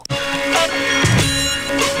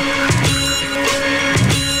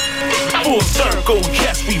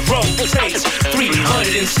States.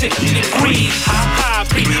 360 degrees, high,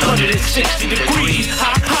 360 degrees,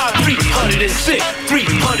 high,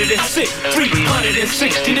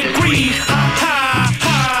 360 degrees, high.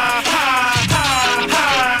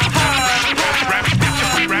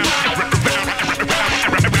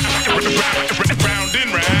 Round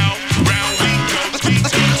and round we go.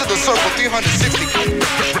 To the circle, 360.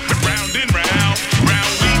 Round and round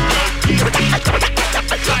we go.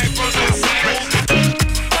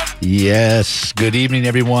 Yes, good evening,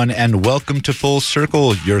 everyone, and welcome to Full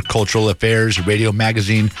Circle, your cultural affairs radio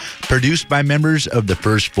magazine produced by members of the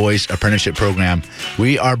First Voice Apprenticeship Program.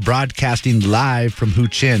 We are broadcasting live from Ho Chi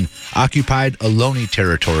Minh, occupied Ohlone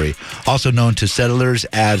territory, also known to settlers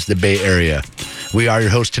as the Bay Area. We are your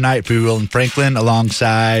hosts tonight, Free Will and Franklin,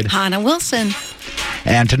 alongside Hannah Wilson.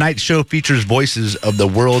 And tonight's show features voices of the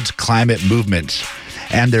world's climate movements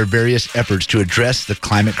and their various efforts to address the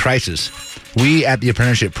climate crisis. We at the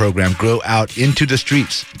Apprenticeship Program go out into the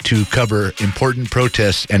streets to cover important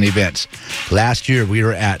protests and events. Last year, we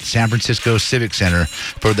were at San Francisco Civic Center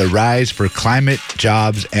for the Rise for Climate,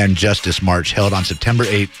 Jobs, and Justice March held on September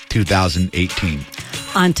 8, 2018.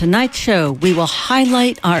 On tonight's show, we will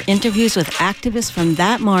highlight our interviews with activists from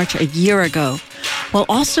that march a year ago. We'll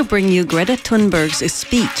also bring you Greta Thunberg's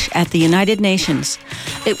speech at the United Nations.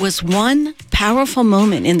 It was one powerful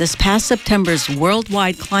moment in this past September's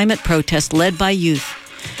worldwide climate protest led by youth.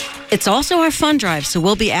 It's also our fund drive, so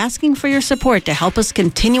we'll be asking for your support to help us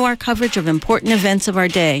continue our coverage of important events of our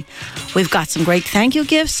day. We've got some great thank you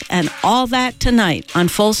gifts and all that tonight on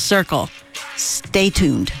Full Circle. Stay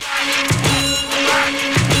tuned.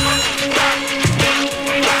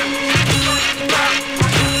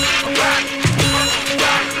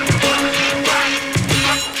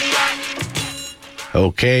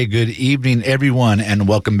 Okay, good evening, everyone, and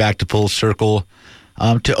welcome back to Full Circle.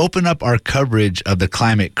 To open up our coverage of the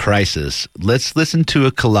climate crisis, let's listen to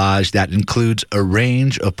a collage that includes a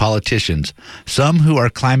range of politicians, some who are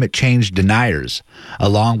climate change deniers,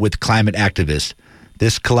 along with climate activists.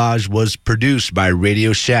 This collage was produced by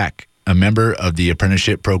Radio Shack, a member of the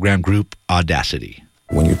apprenticeship program group Audacity.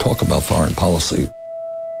 When you talk about foreign policy,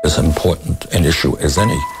 as important an issue as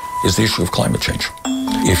any is the issue of climate change.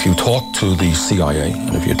 If you talk to the CIA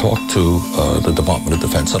and if you talk to the Department of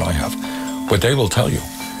Defense, and I have, what they will tell you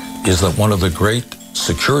is that one of the great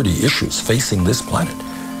security issues facing this planet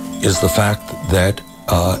is the fact that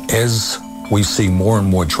as we see more and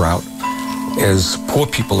more drought, as poor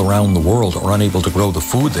people around the world are unable to grow the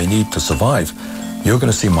food they need to survive, you're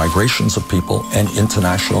going to see migrations of people and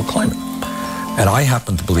international climate. And I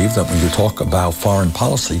happen to believe that when you talk about foreign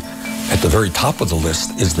policy, at the very top of the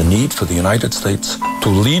list is the need for the United States to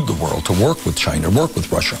lead the world, to work with China, work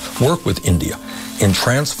with Russia, work with India in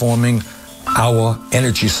transforming our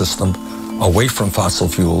energy system away from fossil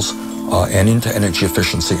fuels and into energy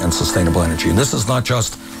efficiency and sustainable energy. And this is not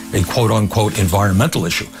just a quote-unquote environmental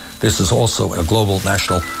issue. This is also a global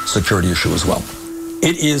national security issue as well.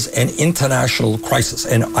 It is an international crisis.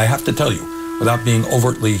 And I have to tell you, without being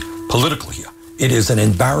overtly political here, it is an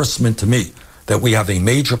embarrassment to me that we have a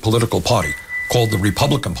major political party called the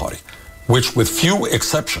Republican Party, which with few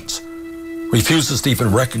exceptions refuses to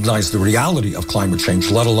even recognize the reality of climate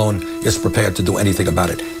change, let alone is prepared to do anything about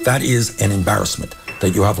it. That is an embarrassment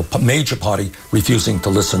that you have a major party refusing to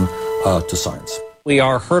listen to science. We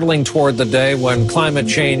are hurtling toward the day when climate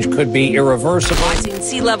change could be irreversible. Rising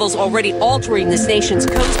sea levels already altering this nation's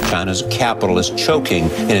coast. China's capital is choking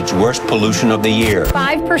in its worst pollution of the year.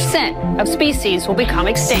 5% of species will become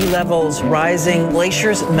extinct. Sea levels rising,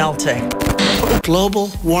 glaciers melting.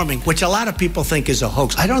 Global warming, which a lot of people think is a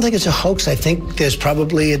hoax. I don't think it's a hoax. I think there's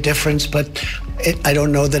probably a difference, but I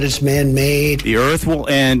don't know that it's man-made. The earth will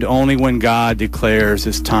end only when God declares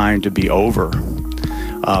it's time to be over.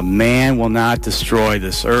 Man will not destroy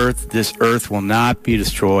this earth. This earth will not be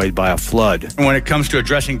destroyed by a flood. And when it comes to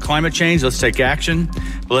addressing climate change, let's take action.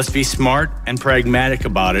 But let's be smart and pragmatic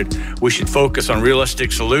about it. We should focus on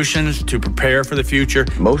realistic solutions to prepare for the future.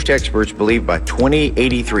 Most experts believe by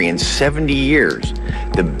 2083, in 70 years,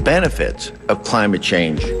 the benefits of climate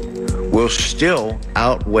change will still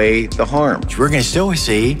outweigh the harms. We're going to still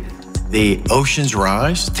see the oceans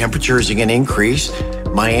rise, temperatures are going to increase,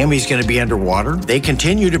 Miami's going to be underwater. They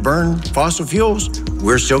continue to burn fossil fuels.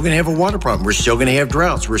 We're still going to have a water problem. We're still going to have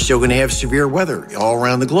droughts. We're still going to have severe weather all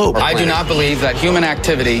around the globe. I do not believe that human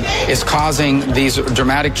activity is causing these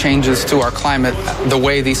dramatic changes to our climate the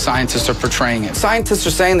way these scientists are portraying it. Scientists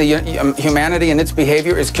are saying that humanity and its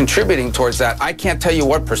behavior is contributing towards that. I can't tell you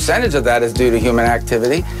what percentage of that is due to human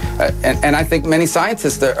activity. And I think many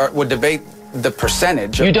scientists would debate the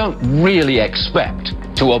percentage. You don't really expect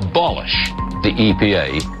to abolish the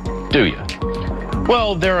EPA do you?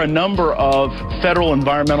 Well, there are a number of federal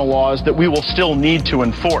environmental laws that we will still need to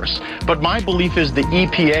enforce. But my belief is the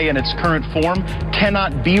EPA in its current form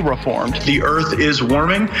cannot be reformed. The Earth is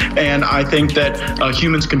warming, and I think that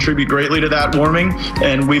humans contribute greatly to that warming.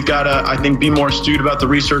 And we've got to, I think, be more astute about the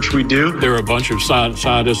research we do. There are a bunch of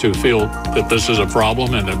scientists who feel that this is a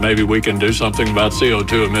problem and that maybe we can do something about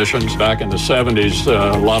CO2 emissions. Back in the 70s,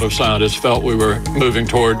 a lot of scientists felt we were moving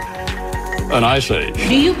toward an ice age.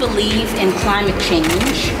 Do you believe in climate change?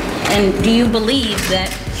 And do you believe that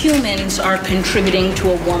humans are contributing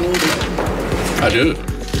to a warming globe? I do.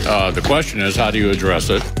 The question is, how do you address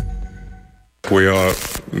it? We are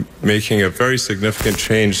making a very significant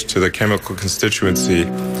change to the chemical constituency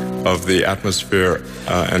of the atmosphere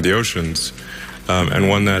and the oceans, and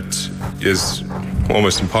one that is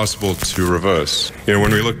almost impossible to reverse. You know,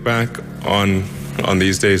 when we look back on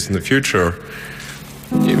these days in the future,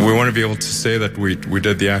 we want to be able to say that we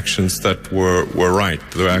did the actions that were right,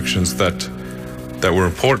 the actions that were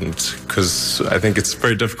important, because I think it's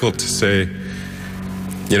very difficult to say,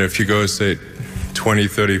 you know, if you go, say, 20,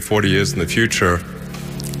 30, 40 years in the future,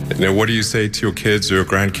 you know, what do you say to your kids or your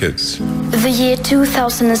grandkids? The year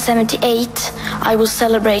 2078, I will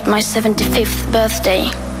celebrate my 75th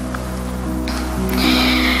birthday.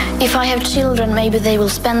 If I have children, maybe they will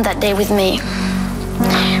spend that day with me.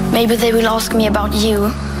 Maybe they will ask me about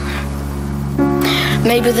you.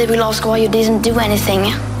 Maybe they will ask why you didn't do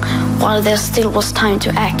anything while there still was time to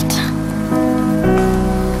act.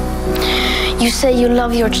 You say you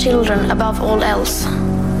love your children above all else,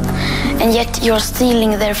 and yet you're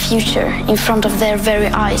stealing their future in front of their very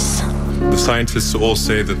eyes. The scientists all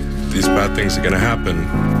say that these bad things are going to happen.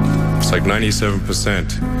 It's like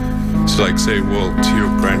 97%. So like say, well, to your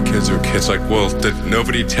grandkids or kids, like, well, did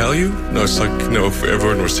nobody tell you? No, it's like, no,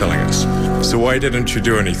 everyone was telling us. So why didn't you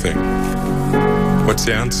do anything? What's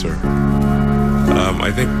the answer?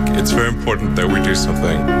 I think it's very important that we do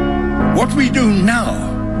something. What we do now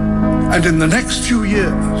and in the next few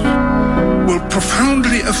years will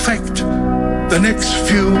profoundly affect the next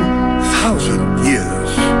few thousand years.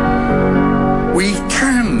 We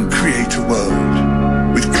can create a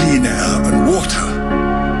world with clean air and water,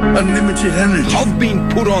 unlimited energy. I've been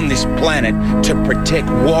put on this planet to protect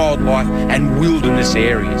wildlife and wilderness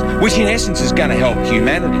areas, which in essence is going to help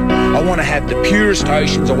humanity. I want to have the purest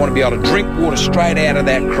oceans. I want to be able to drink water straight out of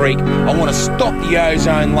that creek. I want to stop the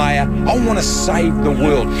ozone layer. I want to save the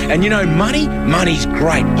world. And you know, money's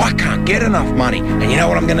great. I can't get enough money. And you know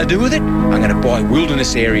what I'm going to do with it? I'm going to buy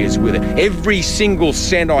wilderness areas with it. Every single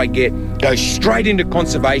cent I get goes straight into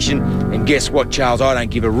conservation. And guess what, Charles? I don't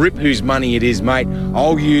give a rip whose money it is, mate.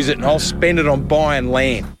 I'll use it and I'll spend it on buying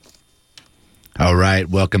land. All right,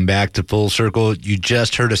 welcome back to Full Circle. You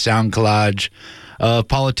just heard a sound collage of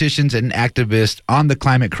politicians and activists on the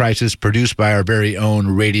climate crisis produced by our very own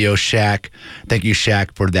Radio Shack. Thank you,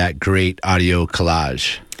 Shack, for that great audio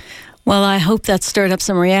collage. Well, I hope that stirred up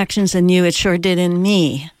some reactions in you. It sure did in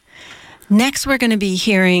me. Next, we're going to be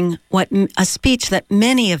hearing a speech that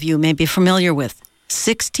many of you may be familiar with.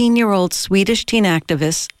 16-year-old Swedish teen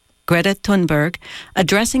activist Greta Thunberg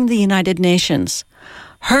addressing the United Nations.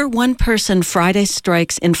 Her one-person Friday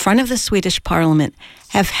strikes in front of the Swedish parliament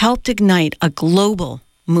have helped ignite a global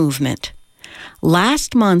movement.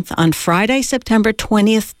 Last month, on Friday, September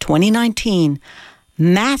 20th, 2019,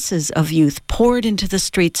 masses of youth poured into the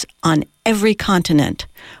streets on every continent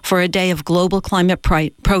for a day of global climate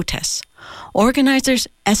protests. Organizers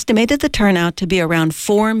estimated the turnout to be around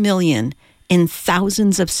 4 million in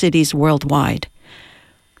thousands of cities worldwide.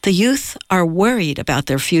 The youth are worried about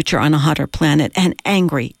their future on a hotter planet and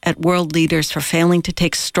angry at world leaders for failing to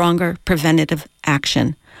take stronger preventative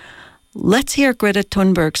action. Let's hear Greta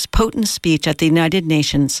Thunberg's potent speech at the United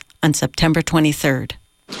Nations on September 23rd.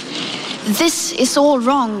 This is all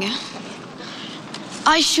wrong.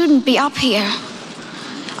 I shouldn't be up here.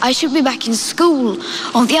 I should be back in school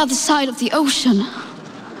on the other side of the ocean.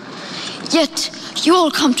 Yet you all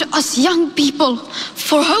come to us young people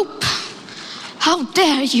for hope. How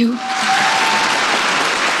dare you?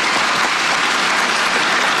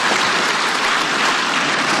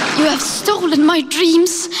 You have stolen my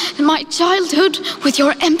dreams and my childhood with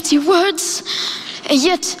your empty words, and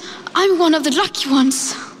yet I'm one of the lucky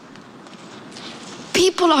ones.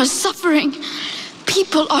 People are suffering,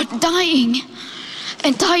 people are dying,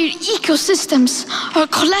 entire ecosystems are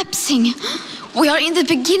collapsing. We are in the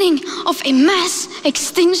beginning of a mass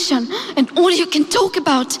extinction, and all you can talk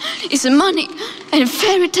about is money and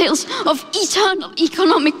fairy tales of eternal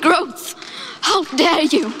economic growth. How dare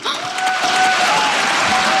you?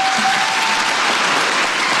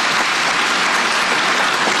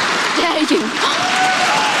 Dare you?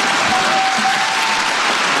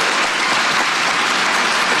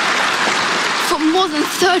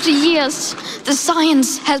 30 years, the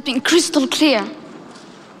science has been crystal clear.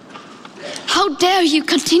 How dare you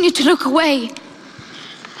continue to look away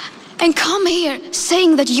and come here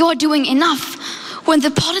saying that you're doing enough when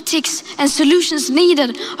the politics and solutions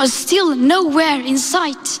needed are still nowhere in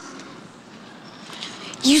sight?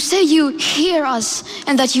 You say you hear us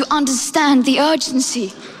and that you understand the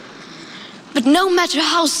urgency. But no matter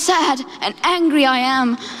how sad and angry I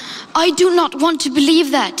am, I do not want to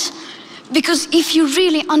believe that. Because if you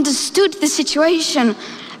really understood the situation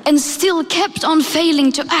and still kept on failing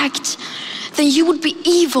to act, then you would be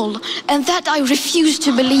evil, and that I refuse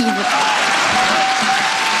to believe.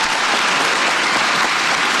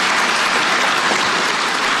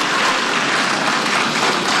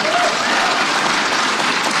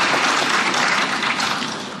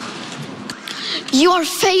 You are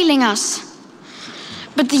failing us.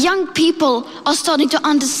 But the young people are starting to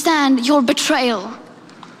understand your betrayal.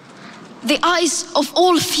 The eyes of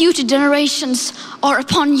all future generations are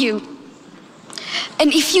upon you.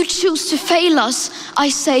 And if you choose to fail us, I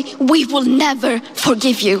say we will never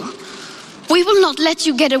forgive you. We will not let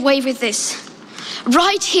you get away with this.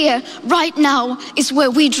 Right here, right now, is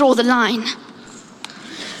where we draw the line.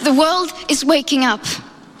 The world is waking up.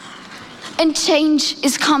 And change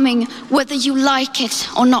is coming whether you like it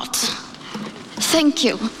or not. Thank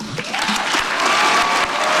you.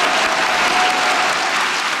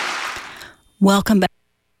 Welcome back.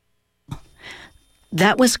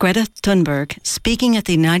 That was Greta Thunberg speaking at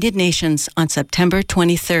the United Nations on September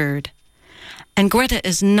 23rd. And Greta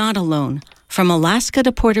is not alone. From Alaska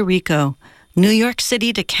to Puerto Rico, New York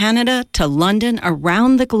City to Canada to London,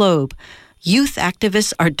 around the globe, youth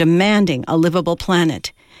activists are demanding a livable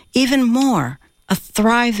planet. Even more, a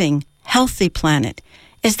thriving, healthy planet.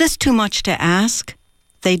 Is this too much to ask?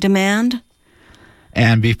 They demand.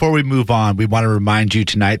 And before we move on, we want to remind you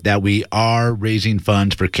tonight that we are raising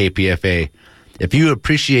funds for KPFA. If you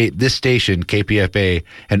appreciate this station, KPFA,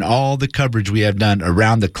 and all the coverage we have done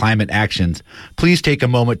around the climate actions, please take a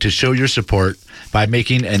moment to show your support by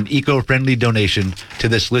making an eco-friendly donation to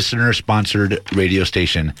this listener-sponsored radio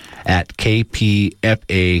station at kpfa.org.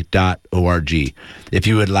 If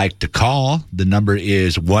you would like to call, the number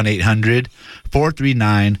is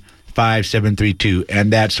 1-800-439-5732,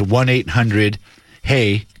 and that's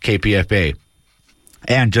 1-800-HEY-KPFA.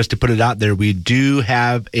 And just to put it out there, we do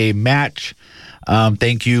have a match.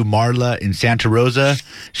 Thank you, Marla in Santa Rosa.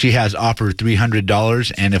 She has offered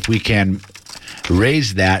 $300, and if we can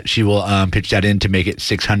raise that, she will pitch that in to make it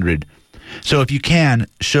 $600. So if you can,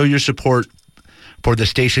 show your support for the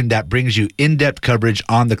station that brings you in-depth coverage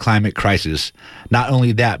on the climate crisis. Not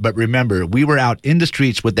only that, but remember, we were out in the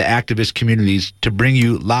streets with the activist communities to bring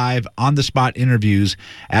you live, on-the-spot interviews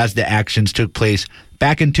as the actions took place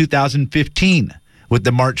back in 2015 with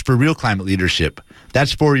the March for Real Climate Leadership.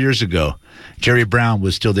 That's 4 years ago. Jerry Brown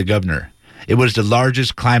was still the governor. It was the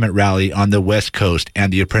largest climate rally on the West Coast,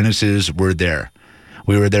 and the apprentices were there.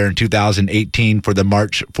 We were there in 2018 for the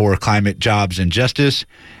March for Climate Jobs and Justice,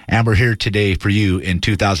 and we're here today for you in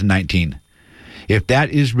 2019. If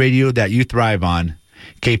that is radio that you thrive on,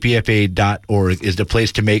 kpfa.org is the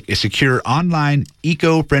place to make a secure online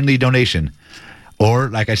eco-friendly donation. Or,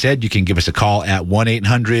 like I said, you can give us a call at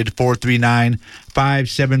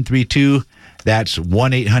 1-800-439-5732. That's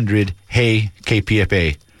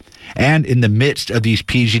 1-800-HEY-KPFA. And in the midst of these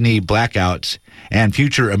PG&E blackouts and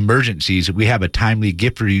future emergencies, we have a timely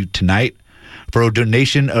gift for you tonight. For a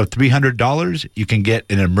donation of $300, you can get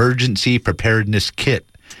an emergency preparedness kit.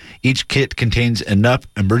 Each kit contains enough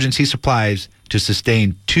emergency supplies to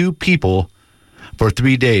sustain 2 people for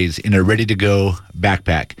 3 days in a ready-to-go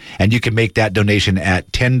backpack. And you can make that donation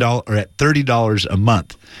at $10 or at $30 a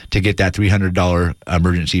month to get that $300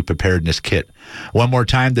 emergency preparedness kit. One more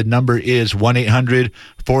time, the number is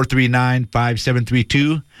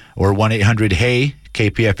 1-800-439-5732 or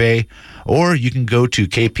 1-800-HEY-KPFA, or you can go to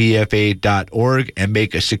kpfa.org and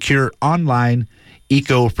make a secure online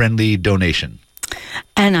eco-friendly donation.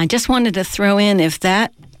 And I just wanted to throw in, if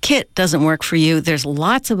that kit doesn't work for you, there's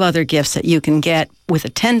lots of other gifts that you can get with a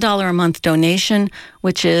 $10 a month donation,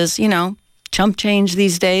 which is, chump change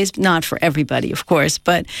these days. Not for everybody, of course,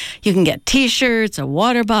 but you can get T-shirts, a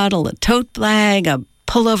water bottle, a tote bag, a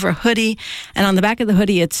pullover hoodie, and on the back of the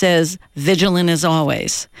hoodie it says, "Vigilant as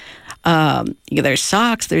always." There's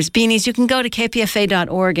socks, there's beanies. You can go to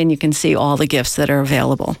kpfa.org and you can see all the gifts that are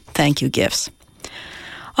available. Thank you, gifts.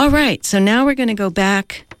 All right, so now we're going to go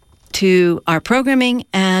back to our programming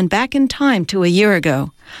and back in time to a year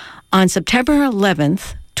ago. On September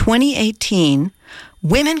 11th, 2018,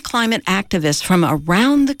 women climate activists from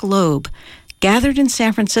around the globe gathered in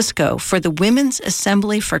San Francisco for the Women's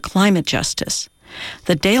Assembly for Climate Justice.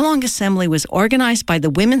 The day-long assembly was organized by the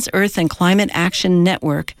Women's Earth and Climate Action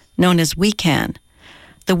Network, known as WECAN.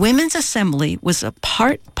 The Women's Assembly was a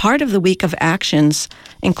part of the week of actions,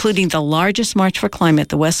 including the largest March for Climate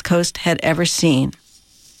the West Coast had ever seen.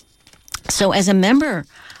 So as a member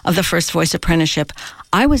of the First Voice Apprenticeship,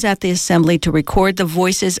 I was at the assembly to record the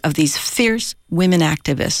voices of these fierce women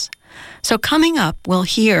activists. So coming up, we'll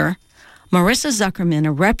hear Marissa Zuckerman,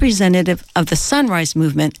 a representative of the Sunrise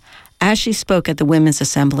Movement, as she spoke at the Women's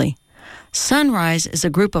Assembly. Sunrise is a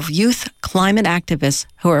group of youth climate activists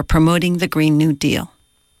who are promoting the Green New Deal.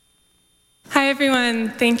 Hi, everyone.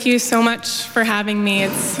 Thank you so much for having me.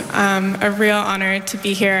 It's a real honor to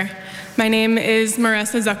be here. My name is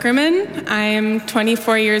Marissa Zuckerman. I am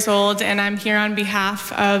 24 years old, and I'm here on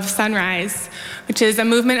behalf of Sunrise, which is a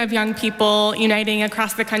movement of young people uniting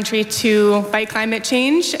across the country to fight climate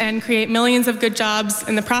change and create millions of good jobs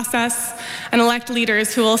in the process and elect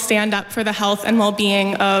leaders who will stand up for the health and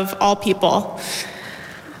well-being of all people.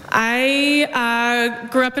 I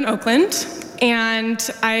grew up in Oakland, and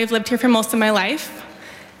I've lived here for most of my life.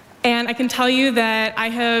 And I can tell you that I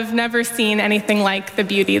have never seen anything like the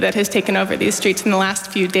beauty that has taken over these streets in the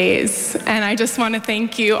last few days. And I just want to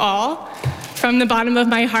thank you all from the bottom of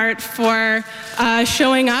my heart for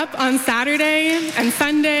showing up on Saturday and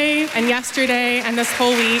Sunday and yesterday and this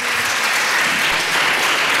whole week.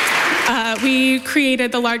 We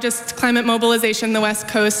created the largest climate mobilization the West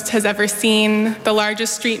Coast has ever seen, the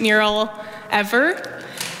largest street mural ever.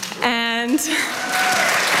 And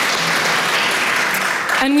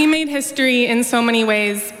we made history in so many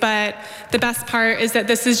ways, but the best part is that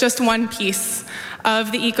this is just one piece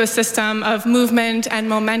of the ecosystem of movement and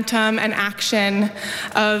momentum and action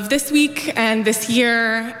of this week and this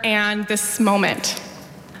year and this moment.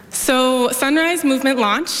 So Sunrise Movement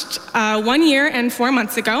launched 1 year and 4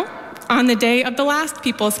 months ago on the day of the last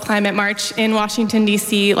People's Climate March in Washington,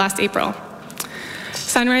 D.C. last April.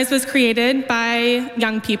 Sunrise was created by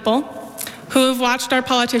young people who have watched our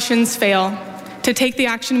politicians fail to take the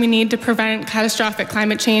action we need to prevent catastrophic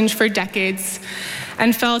climate change for decades,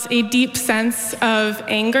 and felt a deep sense of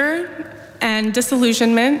anger and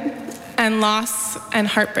disillusionment and loss and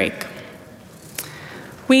heartbreak.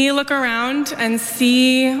 We look around and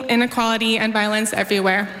see inequality and violence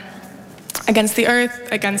everywhere, against the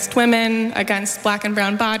earth, against women, against black and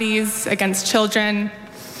brown bodies, against children,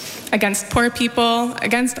 against poor people,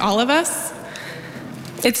 against all of us.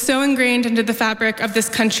 It's so ingrained into the fabric of this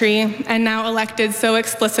country and now elected so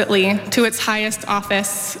explicitly to its highest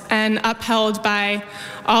office and upheld by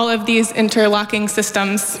all of these interlocking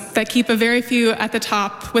systems that keep a very few at the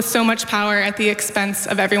top with so much power at the expense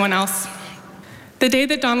of everyone else. The day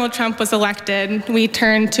that Donald Trump was elected, we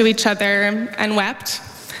turned to each other and wept,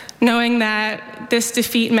 knowing that this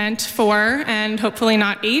defeat meant 4 and hopefully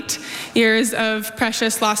not 8 years of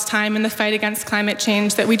precious lost time in the fight against climate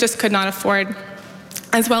change that we just could not afford,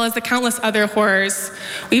 as well as the countless other horrors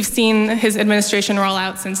we've seen his administration roll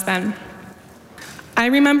out since then. I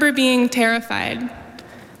remember being terrified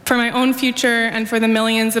for my own future and for the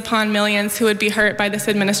millions upon millions who would be hurt by this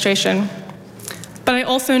administration. But I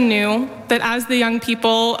also knew that as the young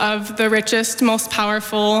people of the richest, most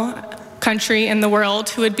powerful country in the world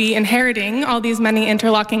who would be inheriting all these many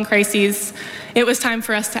interlocking crises, it was time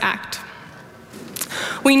for us to act.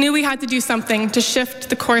 We knew we had to do something to shift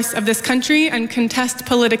the course of this country and contest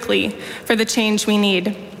politically for the change we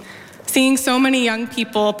need. Seeing so many young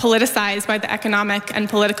people politicized by the economic and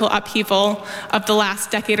political upheaval of the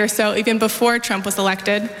last decade or so, even before Trump was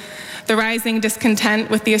elected, the rising discontent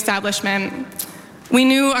with the establishment, we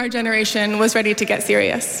knew our generation was ready to get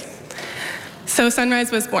serious. So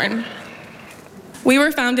Sunrise was born. We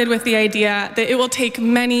were founded with the idea that it will take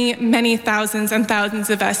many, many thousands and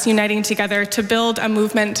thousands of us uniting together to build a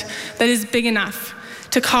movement that is big enough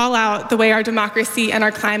to call out the way our democracy and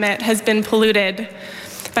our climate has been polluted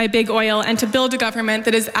by big oil, and to build a government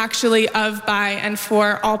that is actually of, by, and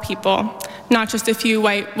for all people, not just a few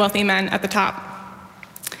white, wealthy men at the top.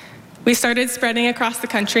 We started spreading across the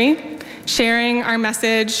country, sharing our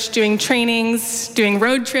message, doing trainings, doing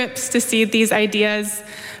road trips to seed these ideas,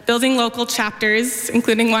 building local chapters,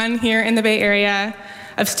 including one here in the Bay Area,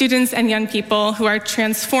 of students and young people who are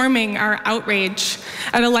transforming our outrage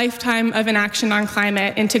at a lifetime of inaction on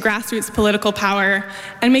climate into grassroots political power,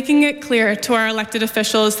 and making it clear to our elected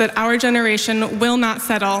officials that our generation will not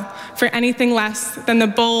settle for anything less than the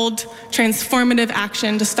bold, transformative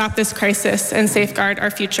action to stop this crisis and safeguard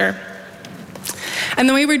our future. And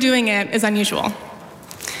the way we're doing it is unusual.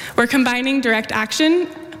 We're combining direct action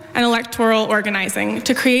and electoral organizing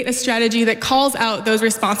to create a strategy that calls out those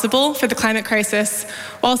responsible for the climate crisis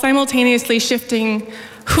while simultaneously shifting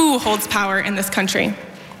who holds power in this country.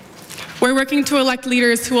 We're working to elect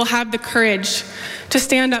leaders who will have the courage to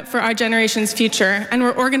stand up for our generation's future, and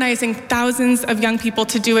we're organizing thousands of young people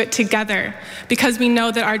to do it together because we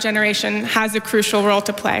know that our generation has a crucial role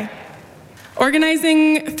to play.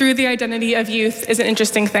 Organizing through the identity of youth is an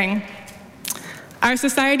interesting thing. Our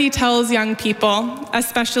society tells young people,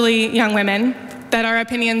 especially young women, that our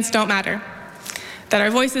opinions don't matter, that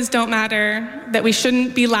our voices don't matter, that we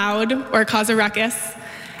shouldn't be loud or cause a ruckus,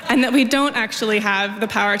 and that we don't actually have the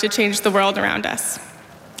power to change the world around us.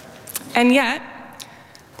 And yet,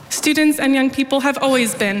 students and young people have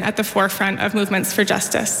always been at the forefront of movements for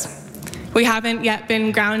justice. We haven't yet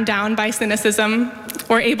been ground down by cynicism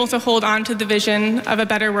or able to hold on to the vision of a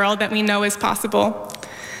better world that we know is possible.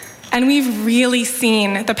 And we've really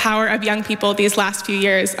seen the power of young people these last few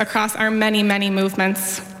years across our many, many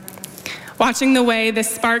movements. Watching the way this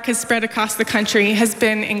spark has spread across the country has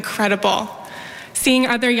been incredible. Seeing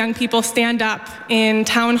other young people stand up in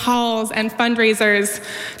town halls and fundraisers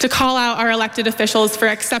to call out our elected officials for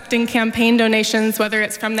accepting campaign donations, whether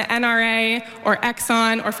it's from the NRA or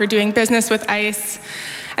Exxon or for doing business with ICE,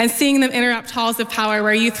 and seeing them interrupt halls of power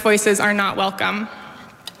where youth voices are not welcome.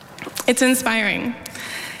 It's inspiring.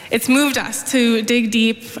 It's moved us to dig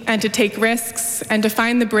deep and to take risks and to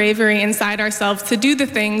find the bravery inside ourselves to do the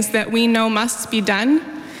things that we know must be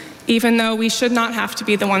done, even though we should not have to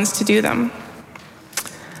be the ones to do them.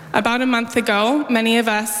 About a month ago, many of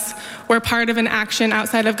us were part of an action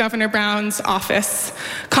outside of Governor Brown's office,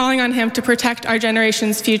 calling on him to protect our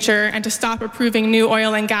generation's future and to stop approving new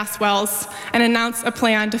oil and gas wells and announce a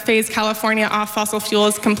plan to phase California off fossil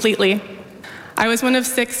fuels completely. I was one of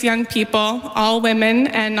 6 young people, all women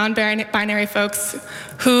and non-binary folks,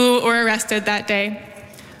 who were arrested that day.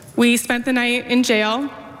 We spent the night in jail,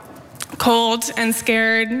 cold and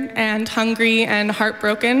scared and hungry and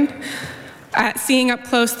heartbroken, at seeing up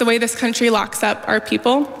close the way this country locks up our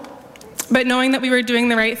people, but knowing that we were doing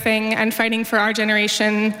the right thing and fighting for our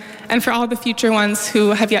generation and for all the future ones who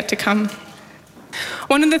have yet to come.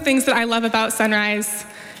 One of the things that I love about Sunrise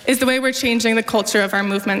is the way we're changing the culture of our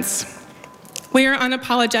movements. We are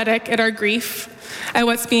unapologetic at our grief, at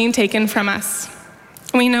what's being taken from us.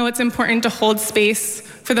 We know it's important to hold space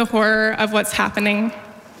for the horror of what's happening.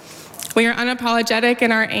 We are unapologetic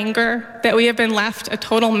in our anger that we have been left a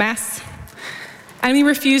total mess. And we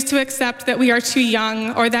refuse to accept that we are too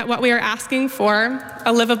young or that what we are asking for,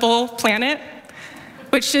 a livable planet,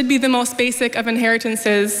 which should be the most basic of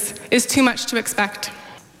inheritances, is too much to expect.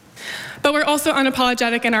 But we're also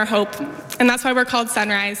unapologetic in our hope, and that's why we're called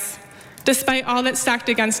Sunrise. Despite all that's stacked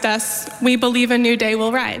against us, we believe a new day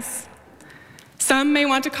will rise. Some may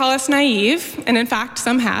want to call us naive, and in fact,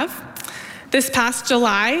 some have. This past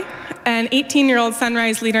July, an 18-year-old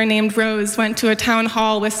Sunrise leader named Rose went to a town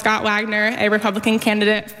hall with Scott Wagner, a Republican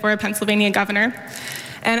candidate for a Pennsylvania governor.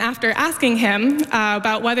 And after asking him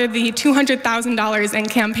about whether the $200,000 in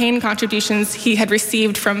campaign contributions he had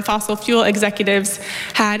received from fossil fuel executives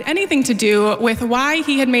had anything to do with why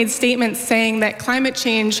he had made statements saying that climate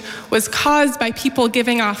change was caused by people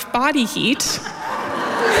giving off body heat,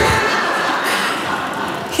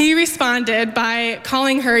 he responded by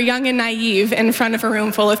calling her young and naive in front of a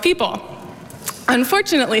room full of people.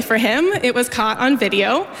 Unfortunately for him, it was caught on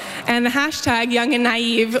video, and the hashtag young and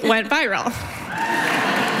naive went viral.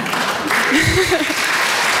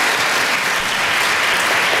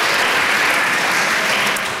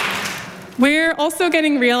 We're also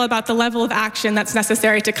getting real about the level of action that's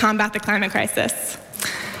necessary to combat the climate crisis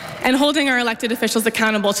and holding our elected officials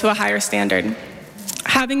accountable to a higher standard.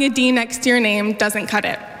 Having a D next to your name doesn't cut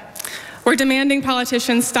it. We're demanding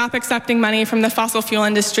politicians stop accepting money from the fossil fuel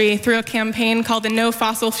industry through a campaign called the No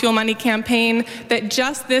Fossil Fuel Money campaign that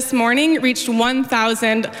just this morning reached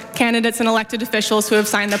 1,000 candidates and elected officials who have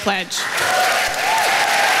signed the pledge.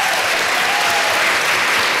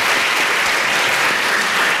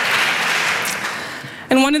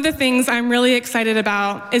 And one of the things I'm really excited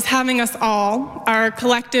about is having us all, our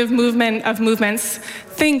collective movement of movements,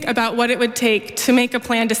 think about what it would take to make a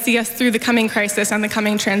plan to see us through the coming crisis and the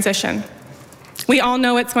coming transition. We all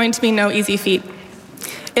know it's going to be no easy feat.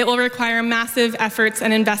 It will require massive efforts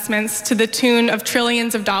and investments to the tune of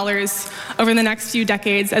trillions of dollars over the next few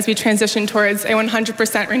decades as we transition towards a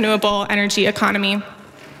 100% renewable energy economy.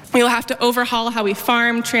 We will have to overhaul how we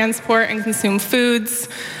farm, transport, and consume foods,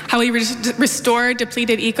 how we restore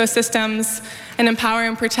depleted ecosystems, and empower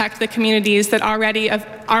and protect the communities that are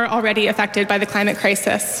already affected by the climate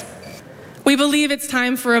crisis. We believe it's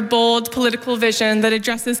time for a bold political vision that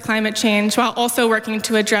addresses climate change while also working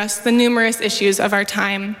to address the numerous issues of our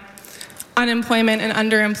time: unemployment and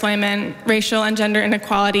underemployment, racial and gender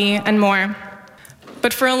inequality, and more.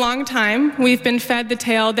 But for a long time, we've been fed the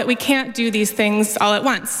tale that we can't do these things all at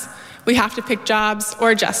once. We have to pick jobs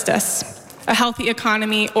or justice, a healthy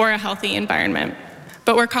economy or a healthy environment.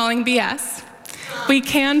 But we're calling BS. We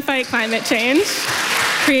can fight climate change,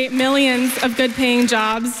 create millions of good-paying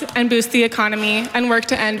jobs, and boost the economy, and work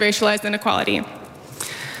to end racialized inequality.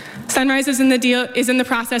 Sunrise is in the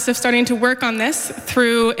process of starting to work on this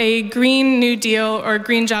through a Green New Deal or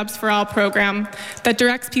Green Jobs for All program that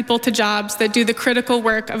directs people to jobs that do the critical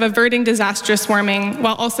work of averting disastrous warming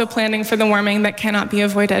while also planning for the warming that cannot be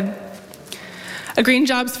avoided. A Green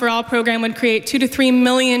Jobs for All program would create 2 to 3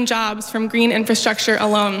 million jobs from green infrastructure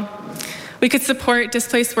alone. We could support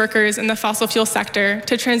displaced workers in the fossil fuel sector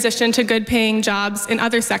to transition to good-paying jobs in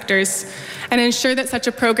other sectors and ensure that such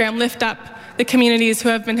a program lift up the communities who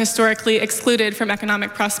have been historically excluded from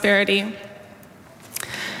economic prosperity.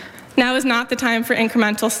 Now is not the time for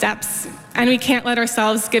incremental steps, and we can't let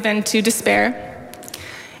ourselves give in to despair.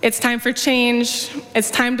 It's time for change.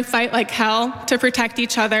 It's time to fight like hell to protect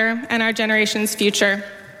each other and our generation's future.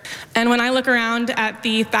 And when I look around at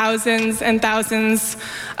the thousands and thousands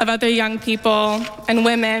of other young people and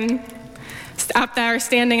women up there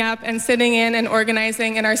standing up and sitting in and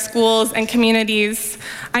organizing in our schools and communities,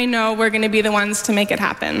 I know we're going to be the ones to make it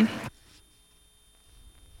happen.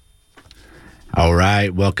 All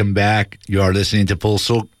right, welcome back. You are listening to Full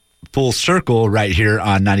Circle right here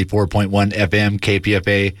on 94.1 FM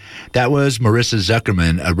KPFA. That was Marissa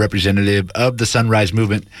Zuckerman, a representative of the Sunrise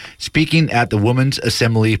Movement, speaking at the Women's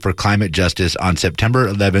Assembly for Climate Justice on September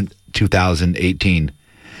 11th, 2018.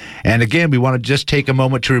 And again, we want to just take a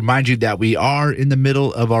moment to remind you that we are in the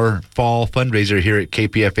middle of our fall fundraiser here at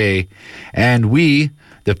KPFA, and we,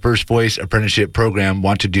 the First Voice Apprenticeship Program,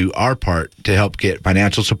 want to do our part to help get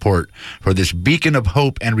financial support for this beacon of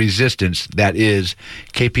hope and resistance that is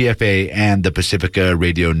KPFA and the Pacifica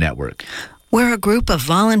Radio Network. We're a group of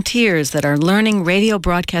volunteers that are learning radio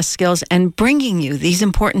broadcast skills and bringing you these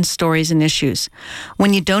important stories and issues.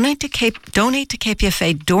 When you donate to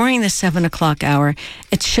KPFA during the 7 o'clock hour,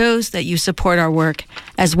 it shows that you support our work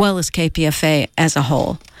as well as KPFA as a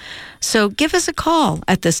whole. So give us a call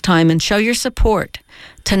at this time and show your support.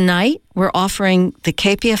 Tonight, we're offering the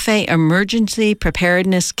KPFA Emergency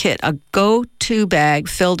Preparedness Kit, a go-to bag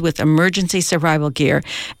filled with emergency survival gear.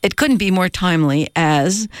 It couldn't be more timely,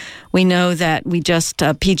 as we know that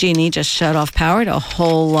PG&E just shut off power to a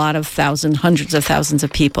whole lot of hundreds of thousands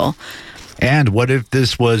of people. And what if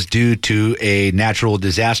this was due to a natural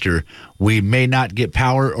disaster? We may not get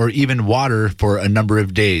power or even water for a number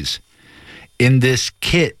of days. In this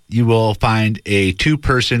kit, you will find a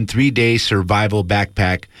 2-person, 3-day survival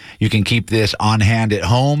backpack. You can keep this on hand at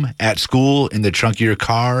home, at school, in the trunk of your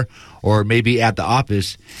car, or maybe at the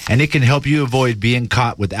office, and it can help you avoid being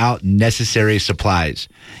caught without necessary supplies.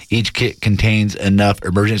 Each kit contains enough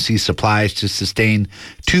emergency supplies to sustain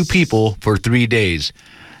 2 people for 3 days,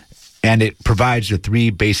 and it provides the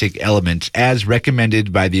 3 basic elements as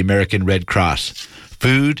recommended by the American Red Cross.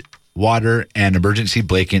 Food, water, and emergency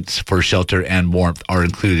blankets for shelter and warmth are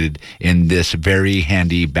included in this very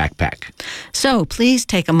handy backpack. So please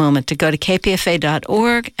take a moment to go to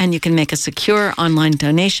kpfa.org, and you can make a secure online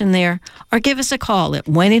donation there, or give us a call at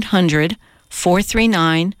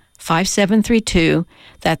 1-800-439-5732.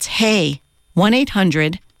 That's HEY,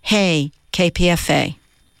 1-800-HEY-KPFA.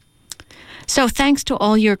 So thanks to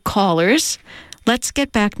all your callers. Let's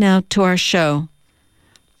get back now to our show.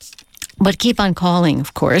 But keep on calling,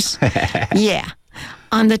 of course. Yeah.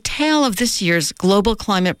 On the tail of this year's global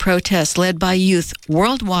climate protests led by youth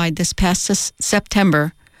worldwide this past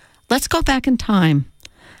September, let's go back in time.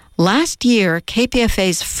 Last year,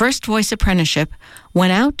 KPFA's First Voice Apprenticeship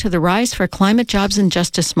went out to the Rise for Climate Jobs and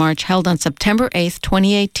Justice March held on September 8th,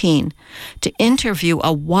 2018, to interview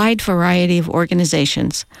a wide variety of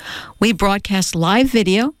organizations. We broadcast live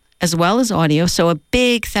video as well as audio, so a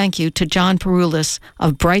big thank you to John Peroulis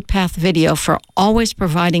of Bright Path Video for always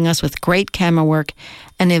providing us with great camera work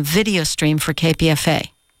and a video stream for KPFA.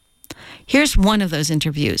 Here's one of those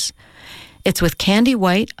interviews. It's with Candy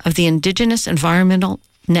White of the Indigenous Environmental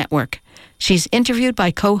Network. She's interviewed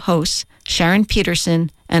by co-hosts Sharon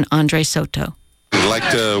Peterson and Andre Soto. I'd like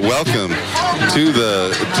to welcome to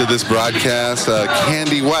this broadcast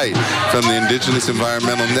Candy White from the Indigenous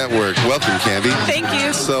Environmental Network. Welcome, Candy. Thank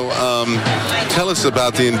you. So tell us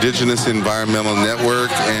about the Indigenous Environmental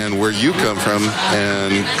Network and where you come from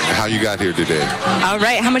and how you got here today. All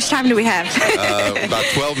right. How much time do we have? About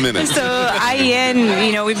 12 minutes. So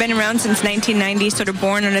IEN, we've been around since 1990, sort of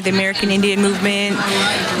born under the American Indian movement,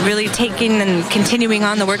 really taking and continuing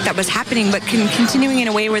on the work that was happening, but continuing in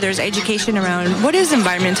a way where there's education around what is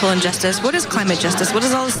environmental injustice? What is climate justice? What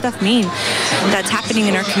does all this stuff mean that's happening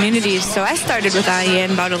in our communities? So I started with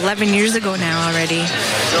IEN about 11 years ago now already.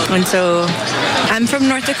 And so I'm from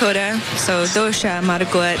North Dakota. So Dosha,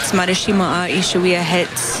 Maraguats, Marashimaa, Ishuia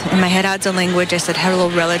Hits. In my Heradza language, I said, hello,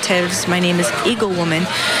 relatives. My name is Eagle Woman.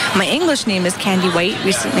 My English name is Candy White,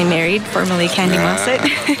 recently married, formerly Candy Mossett.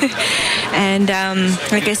 And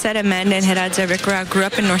like I said, Amanda and Heradza Rikra grew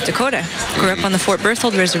up in North Dakota. Grew up on the Fort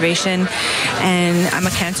Berthold Reservation. And I'm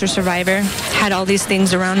a cancer survivor. Had all these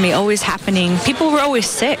things around me always happening. People were always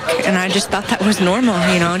sick. And I just thought that was normal,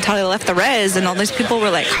 you know, until I left the res. And all these people were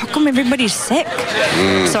like, how come everybody's sick?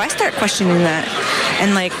 So I start questioning that.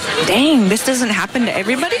 And like, dang, this doesn't happen to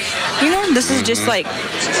everybody? You know, this is just like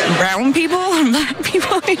brown people and black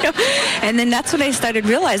people, you know? And then that's when I started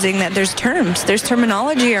realizing that there's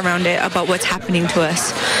terminology around it about what's happening to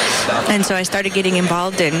us. And so I started getting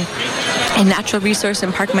involved in natural resource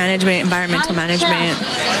and park management, environmental management,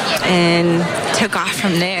 and took off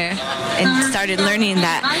from there and started learning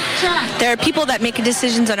that there are people that make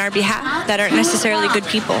decisions on our behalf that aren't necessarily good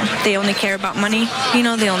people. They only care about money, you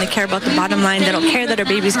know, they only care about the bottom line. They don't care that our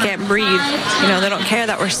babies can't breathe, you know, they don't care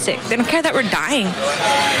that we're sick. They don't care that we're dying.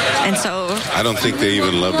 And so I don't think they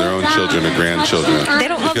even love their own children or grandchildren. They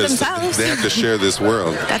don't love themselves. They have to share this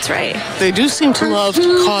world. That's right. They do seem to love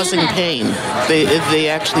causing pain. They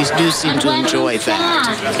actually do seem to enjoy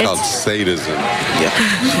that. It's called sadism. Yeah.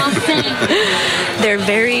 They're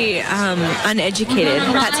very uneducated.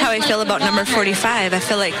 That's how I feel about number 45. I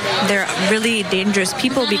feel like they're really dangerous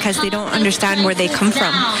people because they don't understand where they come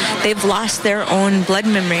from. They've lost their own blood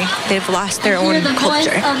memory. They've lost their own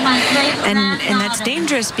culture. And that's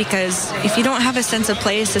dangerous because if you don't have a sense of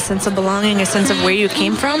place, a sense of belonging, a sense of where you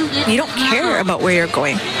came from, you don't care about where you're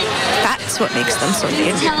going. That's what makes them so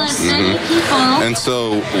dangerous. Mm-hmm. And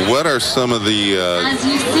so what are some of the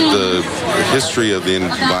history of the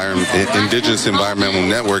Indigenous Environmental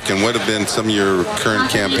Network, and what have been some of your current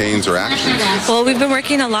campaigns or actions? Well, we've been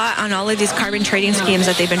working a lot on all of these carbon trading schemes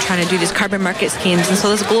that they've been trying to do, these carbon market schemes. And so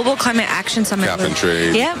this Global Climate Action Summit. Cap and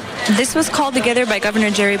trade. Yeah. This was called together by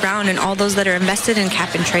Governor Jerry Brown and all those that are invested in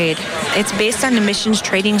cap and trade. It's based on emissions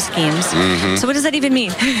trading schemes. Mm-hmm. So what does that even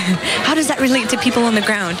mean? How does that relate to people on the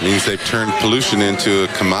ground? It means they've turned pollution into a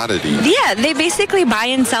commodity. Yeah, they basically buy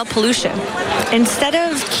and sell pollution. Instead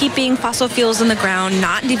of keeping fossil fuels in the ground,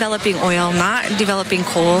 not developing oil, not developing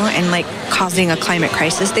coal, and like causing a climate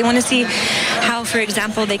crisis, they want to see how, for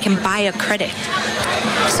example, they can buy a credit.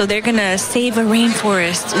 So they're going to save a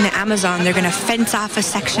rainforest in the Amazon. They're going to fence off a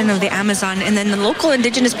section of the Amazon, and then the local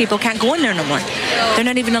indigenous people can't go in there no more. They're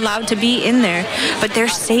not even allowed to be in there, but they're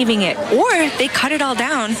saving it. Or they cut it all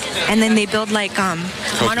down, and then they build like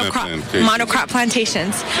monocrop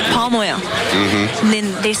plantations, palm oil. Mm-hmm. And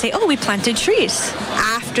then they say, oh, we planted trees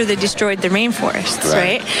after they destroyed the rainforests,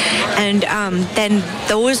 right? And then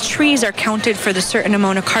those trees are counted for the certain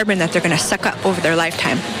amount of carbon that they're going to suck up over their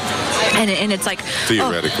lifetime. And it's like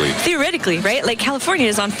theoretically, right? Like California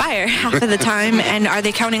is on fire half of the time, and are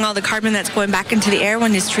they counting all the carbon that's going back into the air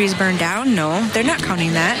when these trees burn down? No, they're not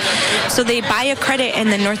counting that. So they buy a credit, and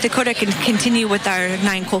then North Dakota can continue with our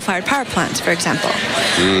 9 coal-fired power plants, for example.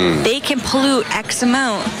 They can pollute X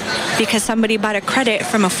amount because somebody bought a credit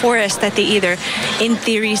from a forest that they either, in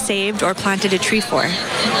theory, saved or planted a tree for.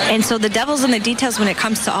 And so the devil's in the details when it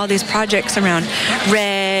comes to all these projects around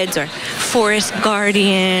REDS or forest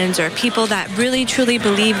guardians or people that really truly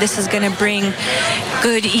believe this is going to bring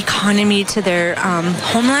good economy to their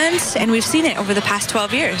homelands. And we've seen it over the past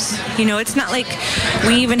 12 years. You know, it's not like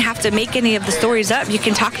we even have to make any of the stories up. You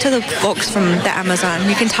can talk to the folks from the Amazon.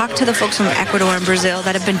 You can talk to the folks from Ecuador and Brazil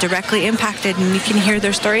that have been directly impacted, and you can hear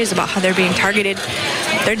their stories about how they're being targeted.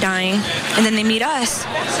 They're dying. And then they meet us.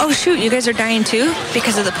 Oh, shoot, you guys are dying too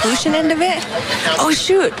because of the pollution end of it? Oh,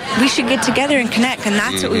 shoot, we should get together and connect. And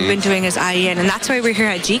that's what we've been doing as IEN. And that's why we're here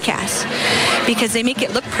at GCAS, because they make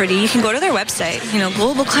it look pretty. You can go to their website, you know,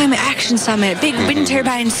 Global Climate Action Summit, big wind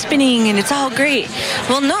turbines spinning, and it's all great.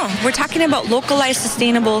 Well, no, we're talking about localized,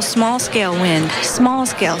 sustainable, small-scale wind,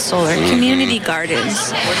 small-scale solar, community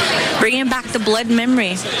gardens, bringing back the blood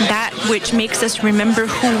memory, that which makes us remember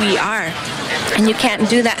who we are. And you can't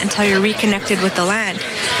do that until you're reconnected with the land.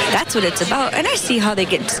 That's what it's about. And I see how they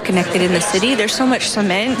get disconnected in the city. There's so much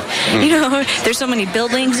cement, you know, there's so many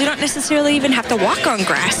buildings. You don't necessarily even have to walk on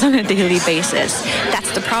grass on a daily basis.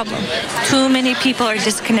 That's the problem. Too many people are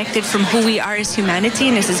disconnected from who we are as humanity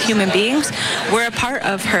and as human beings. We're a part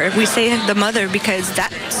of her. We say the mother because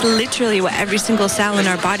that's literally what every single cell in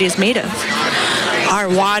our body is made of. Our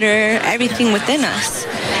water, everything within us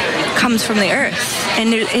comes from the earth.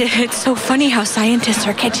 And it's so funny how scientists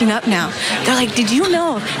are catching up now. They're like, did you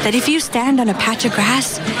know that if you stand on a patch of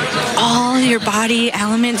grass, all your body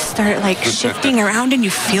elements start like shifting around and you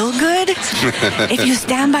feel good? If you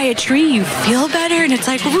stand by a tree, you feel better? And it's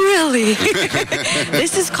like, really?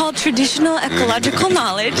 This is called traditional ecological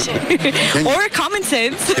knowledge or common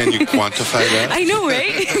sense. Can you quantify that? I know,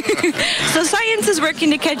 right? So science is working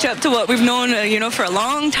to catch up to what we've known, for a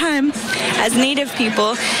long time as native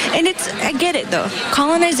people. And I get it though.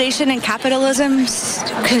 Colonization and capitalism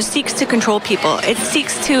seeks to control people. It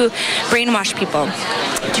seeks to brainwash people.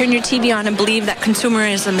 Turn your TV on and believe that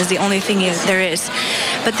consumerism is the only thing there is.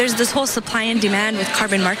 But there's this whole supply and demand with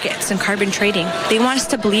carbon markets and carbon trading. They want us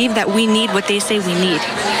to believe that we need what they say we need.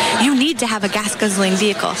 You need to have a gas-guzzling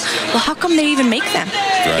vehicle. Well, how come they even make them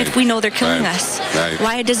if we know they're killing us? Right.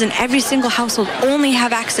 Why doesn't every single household only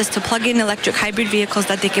have access to plug-in electric hybrid vehicles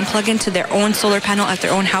that they can plug into their own solar panel at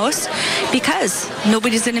their own house? Because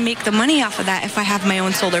nobody's going to make the money off of that if I have my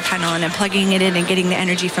own solar panel and I'm plugging it in and getting the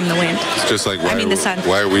energy from the wind. It's just like the sun.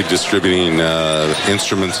 Why are we distributing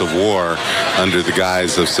instruments of war under the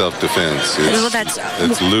guise of self-defense?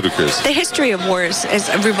 It's ludicrous. The history of wars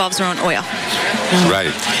revolves around oil.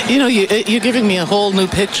 Right. You're giving me a whole new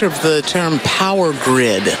picture of the term power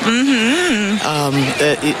grid. Mm-hmm.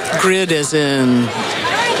 Grid as in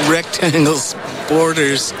rectangles,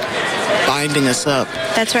 borders binding us up.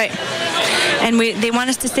 That's right. And they want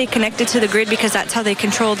us to stay connected to the grid because that's how they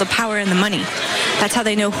control the power and the money. That's how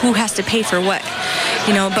they know who has to pay for what.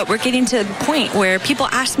 But we're getting to the point where people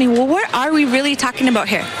ask me, well, what are we really talking about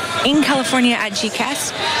here? In California at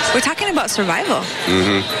GCAS, we're talking about survival.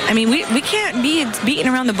 Mm-hmm. I mean, we can't be beating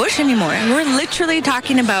around the bush anymore. We're literally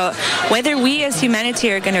talking about whether we as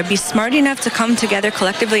humanity are going to be smart enough to come together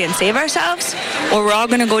collectively and save ourselves, or we're all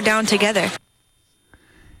going to go down together.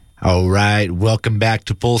 All right. Welcome back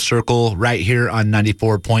to Full Circle right here on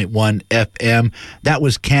 94.1 FM. That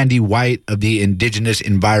was Candy White of the Indigenous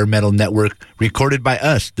Environmental Network, recorded by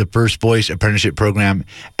us, the First Voice Apprenticeship Program,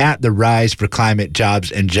 at the Rise for Climate,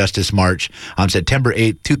 Jobs, and Justice March on September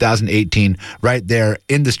 8th, 2018, right there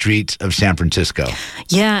in the streets of San Francisco.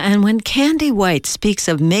 Yeah, and when Candy White speaks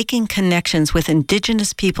of making connections with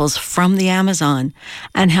indigenous peoples from the Amazon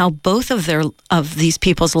and how both of these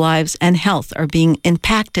people's lives and health are being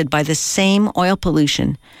impacted by the same oil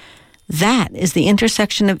pollution, that is the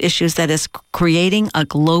intersection of issues that is creating a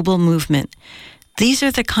global movement. These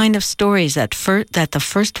are the kind of stories that the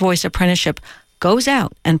First Voice Apprenticeship goes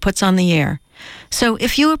out and puts on the air. So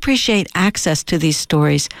if you appreciate access to these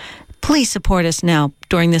stories, please support us now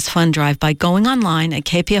during this fund drive by going online at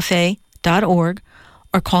kpfa.org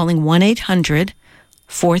or calling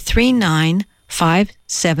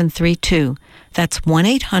 1-800-439-5732. That's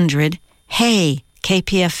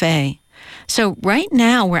 1-800-HEY-KPFA. So right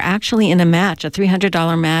now we're actually in a match, a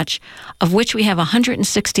 $300 match, of which we have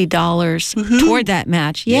 $160 toward that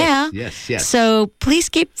match. Yeah. Yes. So please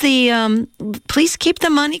keep the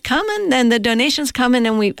money coming and the donations coming,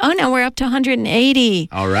 and now we're up to 180.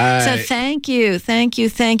 All right. So thank you,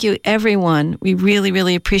 everyone. We really,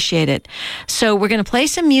 really appreciate it. So we're going to play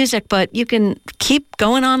some music, but you can keep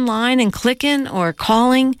going online and clicking or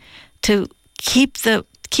calling to keep the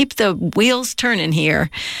wheels turning here.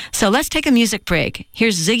 So let's take a music break.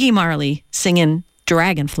 Here's Ziggy Marley singing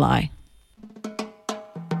Dragonfly.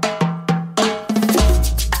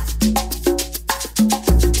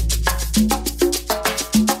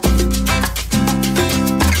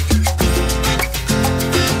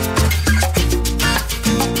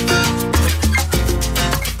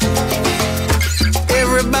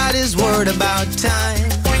 Everybody's worried about time,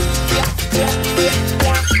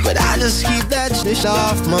 but I just keep that shit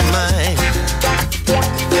off my mind.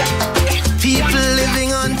 People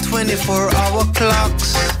living on 24-hour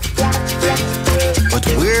clocks, but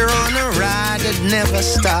we're on a ride that never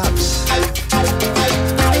stops.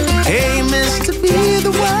 Hey, Mr. B,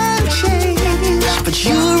 the world changed, but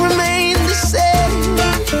you remain the same.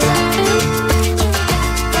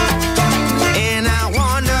 And I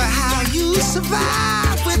wonder how you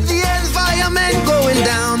survive with the environment going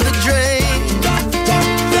down the drain.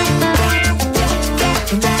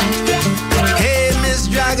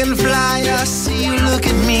 Dragonfly, I see you look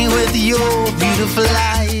at me with your beautiful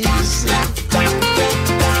eyes.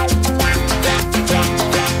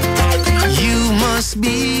 You must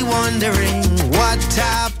be wondering what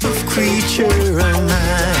type of creature am I?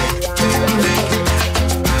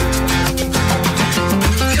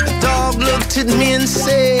 The dog looked at me and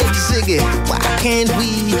said, Ziggy, why can't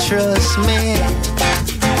we trust man?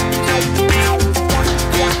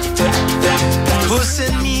 Puss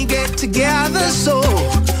and me together, so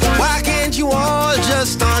why can't you all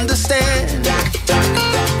just understand?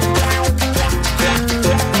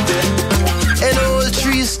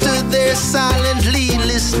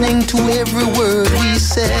 to every word we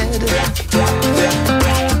said.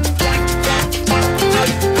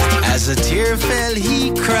 As a tear fell,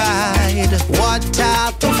 he cried, what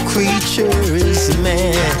type of creature is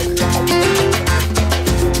man?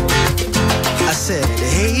 I said,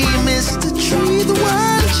 hey, Mr. Tree, the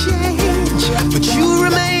world changed, but you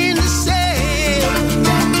remain the same.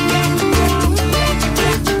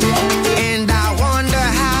 And I wonder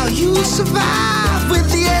how you survive with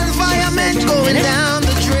the environment going down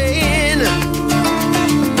the drain.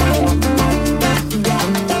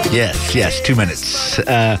 Yes, 2 minutes.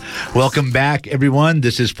 Welcome back, everyone.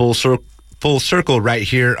 This is Full Circle right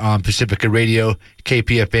here on Pacifica Radio,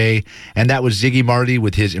 KPFA, and that was Ziggy Marley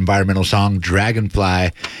with his environmental song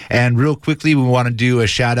Dragonfly. And real quickly, we want to do a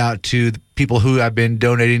shout out to the people who have been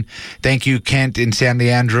donating. Thank you, Kent in San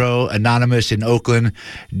Leandro, Anonymous in Oakland,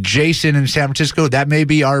 Jason in San Francisco. That may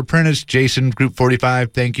be our apprentice, Jason, Group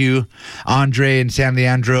 45. Thank you. Andre in San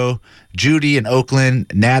Leandro, Judy in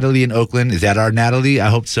Oakland, Natalie in Oakland. Is that our Natalie? I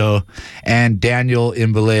hope so. And Daniel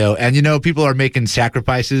in Vallejo. And, you know, people are making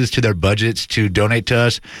sacrifices to their budgets to donate to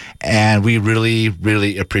us, and we really,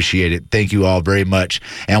 really appreciate it. Thank you all very much.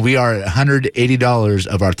 And we are at $180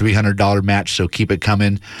 of our $300 match, so keep it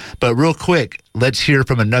coming. But real quick, let's hear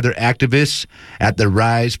from another activist at the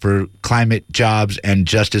Rise for Climate, Jobs, and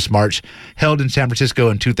Justice March held in San Francisco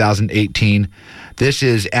in 2018. This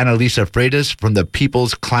is Annalisa Freitas from the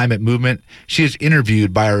People's Climate Movement. She is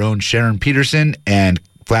interviewed by our own Sharon Peterson and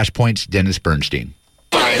Flashpoint's Dennis Bernstein.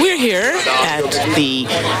 We're here at the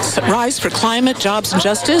Rise for Climate, Jobs, and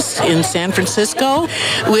Justice in San Francisco.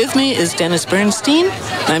 With me is Dennis Bernstein.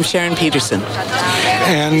 I'm Sharon Peterson.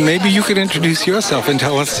 And maybe you could introduce yourself and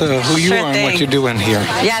tell us who you are and what you're doing here.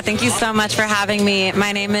 Yeah, thank you so much for having me.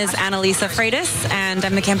 My name is Annalisa Freitas, and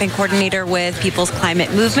I'm the campaign coordinator with People's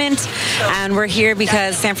Climate Movement. And we're here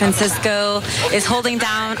because San Francisco is holding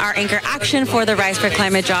down our anchor action for the Rise for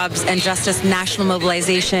Climate, Jobs, and Justice national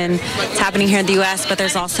mobilization. It's happening here in the U.S., but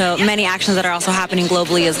there's also many actions that are also happening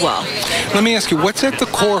globally as well. Let me ask you, what's at the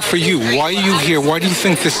core for you? Why are you here? Why do you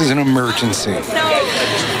think this is an emergency?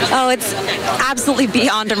 Oh, it's absolutely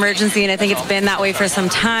beyond emergency, and I think it's been that way for some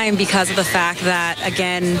time because of the fact that,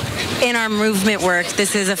 again, in our movement work,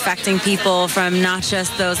 this is affecting people from not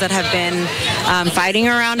just those that have been fighting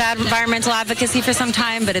around environmental advocacy for some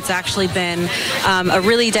time, but it's actually been a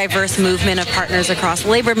really diverse movement of partners across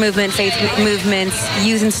labor movement, faith movements,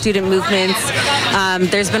 youth and student movements.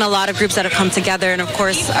 There's been a lot of groups that have come together, and of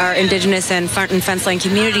course our indigenous and fence-line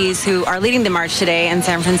communities who are leading the march today in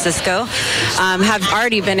San Francisco have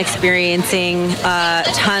already been experiencing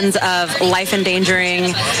tons of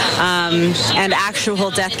life-endangering and actual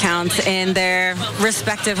death counts in their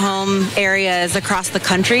respective home areas across the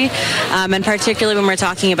country, and particularly when we're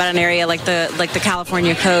talking about an area like the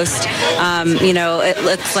California coast. It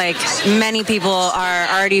looks like many people are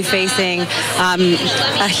already facing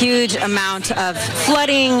a huge amount of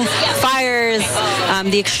flooding, fires.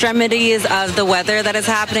 The extremities of the weather that is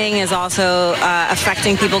happening is also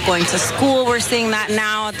affecting people going to school. We're seeing that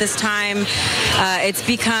now at this time. It's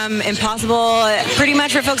become impossible pretty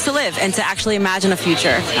much for folks to live and to actually imagine a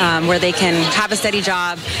future where they can have a steady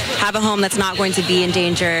job, have a home that's not going to be in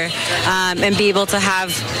danger, and be able to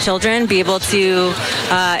have children, be able to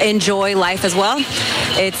enjoy life as well.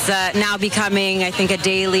 It's now becoming, I think, a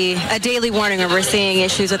daily warning where we're seeing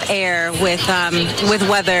issues with air, with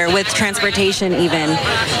weather, with transportation even.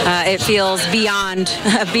 It feels beyond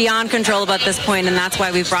controllable at this point, and that's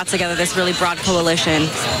why we've brought together this really broad coalition.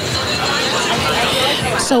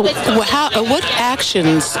 So what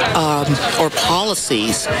actions or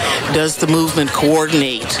policies does the movement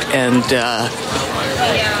coordinate and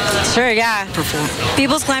Sure, yeah.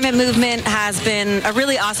 People's Climate Movement has been a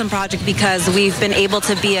really awesome project because we've been able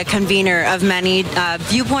to be a convener of many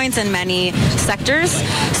viewpoints and many sectors.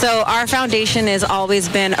 So our foundation has always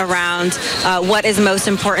been around what is most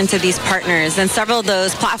important to these partners. And several of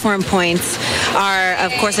those platform points are,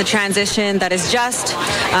 of course, a transition that is just,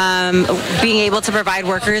 being able to provide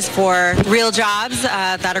workers for real jobs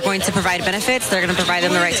that are going to provide benefits. They're going to provide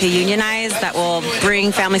them the right to unionize, that will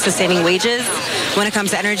bring family-sustaining wages. When it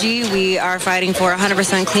comes to energy, we are fighting for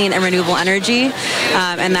 100% clean and renewable energy,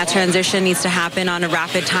 and that transition needs to happen on a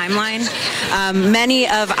rapid timeline. Many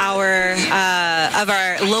of our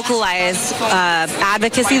localized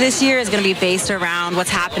advocacy this year is going to be based around what's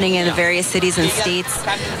happening in the various cities and states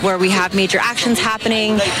where we have major actions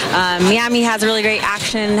happening. Miami has a really great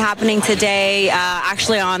action happening today.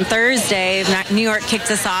 Actually on Thursday, New York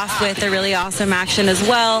kicked us off with a really awesome action as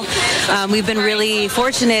well. We've been really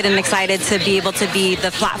fortunate and excited to be able to be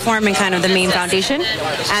the platform forming kind of the main foundation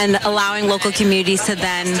and allowing local communities to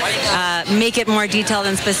then make it more detailed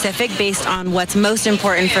and specific based on what's most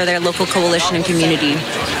important for their local coalition and community.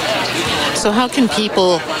 So how can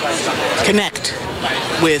people connect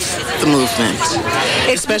with the movement,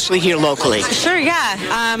 especially here locally? Sure, yeah.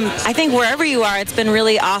 I think wherever you are, it's been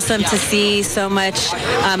really awesome to see so much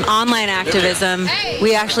online activism.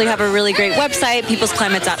 We actually have a really great website,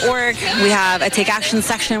 peoplesclimate.org. We have a Take Action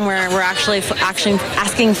section where we're actually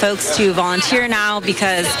asking folks to volunteer now,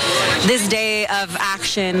 because this day of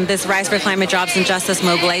action, this Rise for Climate Jobs and Justice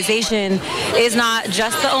mobilization, is not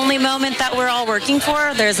just the only moment that we're all working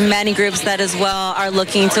for. There's many groups that as well are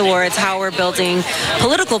looking towards how we're building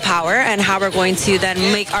political power and how we're going to then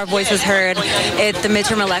make our voices heard at the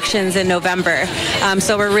midterm elections in November.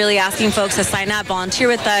 So we're really asking folks to sign up, volunteer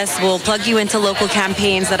with us. We'll plug you into local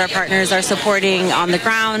campaigns that our partners are supporting on the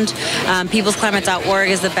ground. Peoplesclimate.org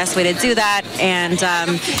is the best way to do that. And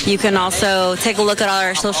you can also take a look at all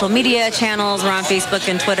our social media channels. We're on Facebook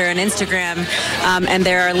and Twitter and Instagram. And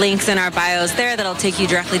there are links in our bios there that'll take you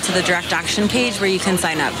directly to the direct action page where you can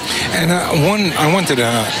sign up. And I wanted to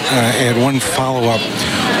add one follow-up.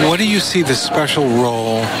 What do you see the special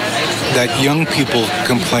role that young people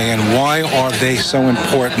can play, and why are they so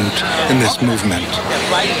important in this movement?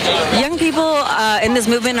 Young people in this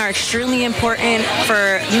movement are extremely important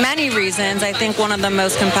for many reasons. I think one of the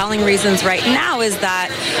most compelling reasons right now is that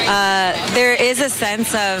there is a sense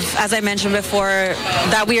of, as I mentioned before,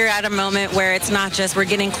 that we are at a moment where it's not just we're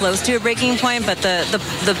getting close to a breaking point, but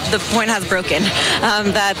the point has broken,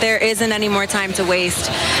 that there isn't any more time to waste.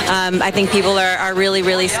 I think people are really,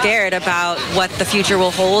 really scared about what the future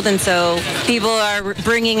will hold, and so people are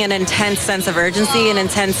bringing an intense sense of urgency, an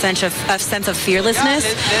intense sense of fearlessness.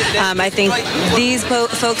 I think these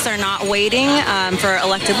folks are not waiting for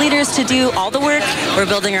elected leaders to do all the work. We're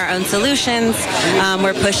building our own solutions.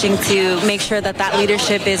 We're pushing to make sure that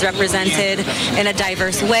leadership is represented in a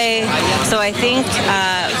diverse way. So I think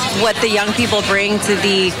what the young people bring to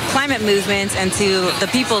the climate movement and to the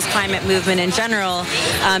people's climate movement in general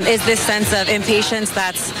is this sense of impatience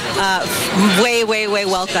that's way, way, way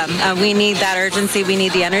welcome. We need that urgency, we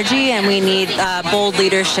need the energy, and we need bold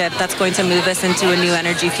leadership that's going to move us into a new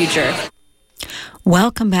energy future.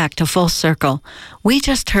 Welcome back to Full Circle. We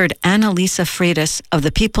just heard Annalisa Freitas of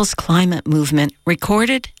the People's Climate Movement,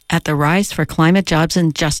 recorded at the Rise for Climate Jobs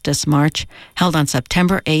and Justice March, held on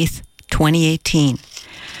September 8th, 2018.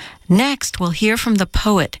 Next, we'll hear from the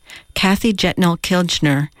poet, Kathy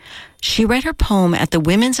Jetnell-Kilchner. She read her poem at the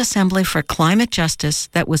Women's Assembly for Climate Justice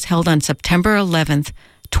that was held on September 11th,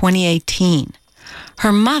 2018.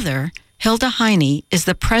 Her mother, Hilda Heine, is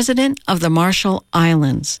the president of the Marshall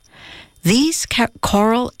Islands. These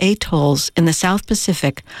coral atolls in the South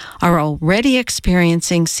Pacific are already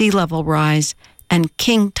experiencing sea level rise and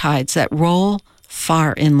king tides that roll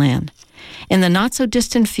far inland. In the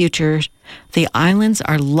not-so-distant future, the islands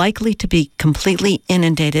are likely to be completely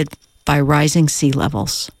inundated by rising sea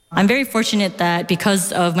levels. I'm very fortunate that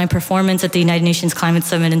because of my performance at the United Nations Climate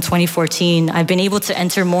Summit in 2014, I've been able to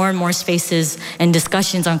enter more and more spaces and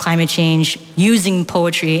discussions on climate change using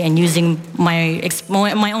poetry and using my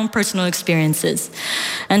own personal experiences.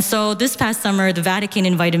 And so this past summer, the Vatican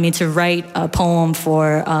invited me to write a poem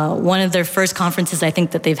for one of their first conferences, I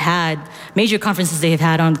think, that they've had, major conferences they've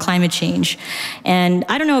had on climate change. And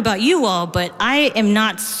I don't know about you all, but I am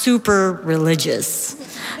not super religious.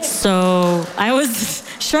 So I was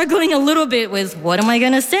struggling a little bit with what am I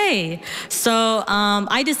going to say? So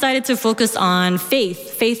I decided to focus on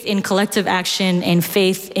faith in collective action and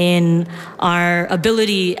faith in our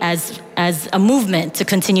ability as a movement to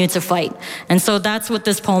continue to fight. And so that's what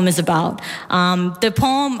this poem is about. The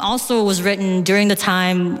poem also was written during the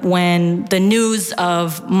time when the news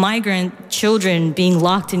of migrant children being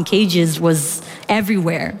locked in cages was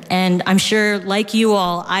everywhere. And I'm sure, like you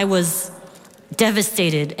all, I was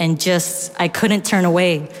devastated and I couldn't turn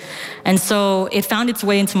away. And so it found its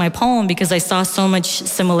way into my poem because I saw so much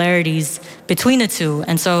similarities between the two.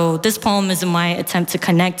 And so this poem is my attempt to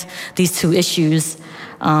connect these two issues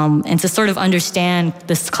and to sort of understand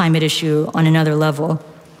this climate issue on another level.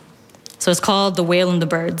 So it's called The Whale and the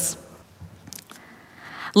Birds.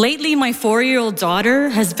 Lately, my 4-year-old daughter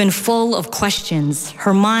has been full of questions,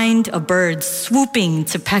 her mind a bird, swooping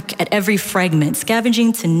to peck at every fragment,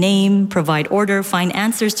 scavenging to name, provide order, find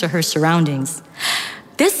answers to her surroundings.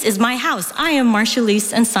 This is my house. I am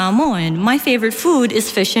Marshallese and Samoan. My favorite food is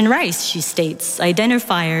fish and rice, she states,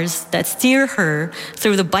 identifiers that steer her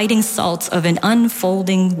through the biting salt of an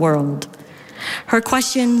unfolding world. Her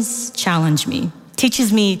questions challenge me,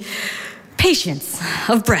 teaches me patience,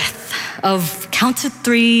 of breath, of count to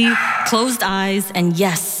 3, closed eyes, and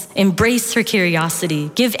yes, Embrace her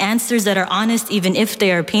curiosity. Give answers that are honest, even if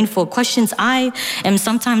they are painful. Questions I am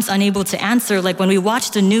sometimes unable to answer, like when we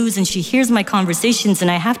watch the news and she hears my conversations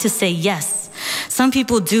and I have to say yes. Some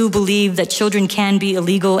people do believe that children can be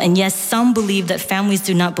illegal, and yes, some believe that families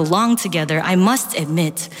do not belong together. I must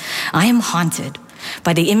admit, I am haunted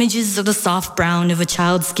by the images of the soft brown of a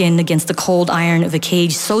child's skin against the cold iron of a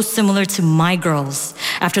cage, so similar to my girls.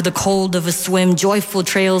 After the cold of a swim, joyful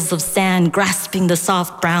trails of sand grasping the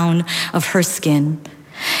soft brown of her skin.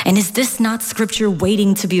 And is this not scripture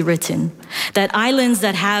waiting to be written? That islands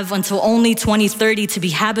that have until only 2030 to be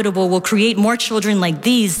habitable will create more children like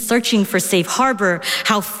these, searching for safe harbor.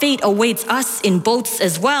 How fate awaits us in boats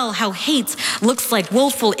as well. How hate looks like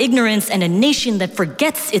willful ignorance and a nation that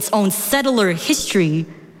forgets its own settler history.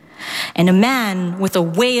 And a man with a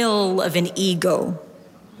whale of an ego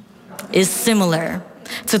is similar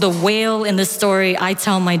to the whale in the story I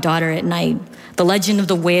tell my daughter at night. The legend of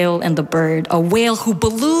the whale and the bird, a whale who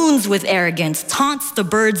balloons with arrogance, taunts the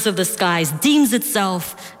birds of the skies, deems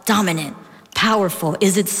itself dominant, powerful.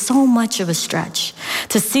 Is it so much of a stretch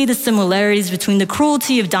to see the similarities between the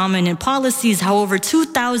cruelty of dominant policies, how over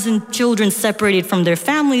 2,000 children separated from their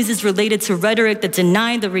families is related to rhetoric that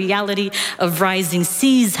deny the reality of rising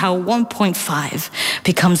seas, how 1.5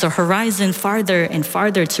 becomes a horizon farther and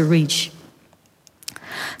farther to reach.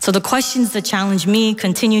 So the questions that challenge me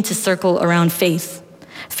continue to circle around faith.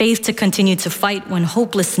 Faith to continue to fight when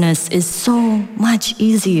hopelessness is so much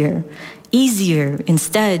easier. Easier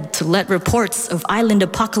instead to let reports of island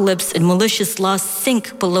apocalypse and malicious laws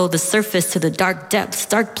sink below the surface to the dark depths,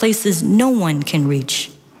 dark places no one can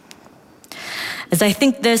reach. As I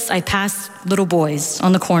think this, I pass little boys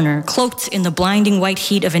on the corner, cloaked in the blinding white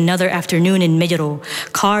heat of another afternoon in Meguro.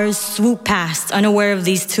 Cars swoop past, unaware of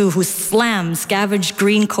these two who slam scavenged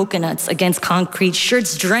green coconuts against concrete,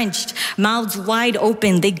 shirts drenched, mouths wide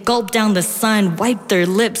open. They gulp down the sun, wipe their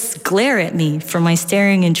lips, glare at me for my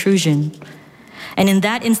staring intrusion. And in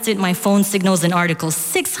that instant, my phone signals an article.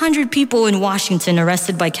 600 people in Washington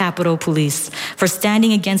arrested by Capitol Police for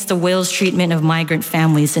standing against the whale's treatment of migrant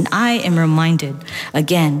families. And I am reminded,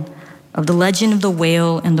 again, of the legend of the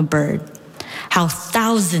whale and the bird. How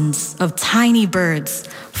thousands of tiny birds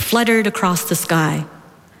fluttered across the sky,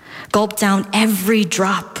 gulped down every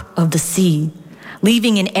drop of the sea,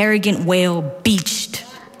 leaving an arrogant whale beached,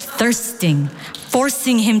 thirsting,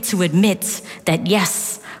 forcing him to admit that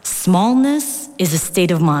yes, smallness is a state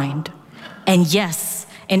of mind. And yes,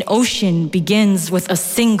 an ocean begins with a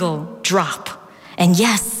single drop. And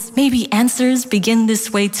yes, maybe answers begin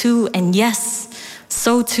this way too. And yes,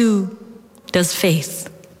 so too does faith.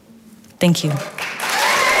 Thank you.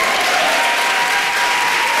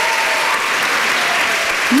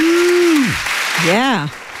 Yeah.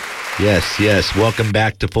 Yes. Welcome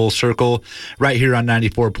back to Full Circle, right here on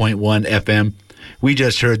 94.1 FM. We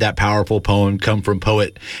just heard that powerful poem come from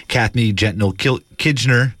poet Kathleen Gentnell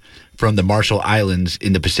Kijner from the Marshall Islands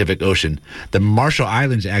in the Pacific Ocean. The Marshall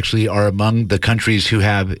Islands actually are among the countries who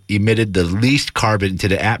have emitted the least carbon into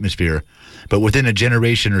the atmosphere, but within a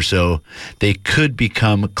generation or so, they could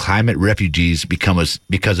become climate refugees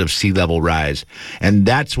because of sea level rise. And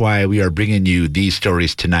that's why we are bringing you these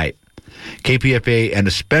stories tonight. KPFA, and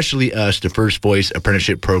especially us, the First Voice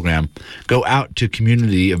Apprenticeship Program, go out to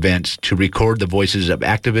community events to record the voices of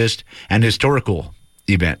activists and historical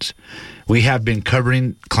events. We have been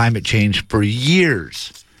covering climate change for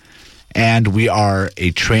years, and we are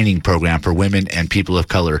a training program for women and people of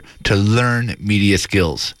color to learn media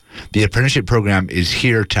skills. The apprenticeship program is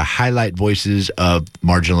here to highlight voices of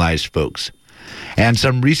marginalized folks. And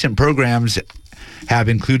some recent programs have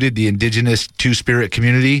included the Indigenous Two-Spirit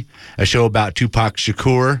community, a show about Tupac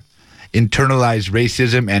Shakur, internalized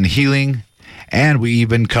racism and healing, and we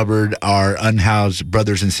even covered our unhoused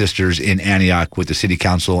brothers and sisters in Antioch with the city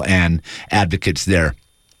council and advocates there.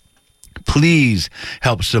 Please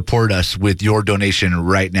help support us with your donation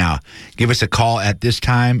right now. Give us a call at this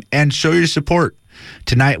time and show your support.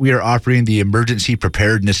 Tonight, we are offering the Emergency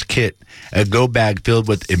Preparedness Kit, a go bag filled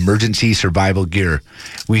with emergency survival gear.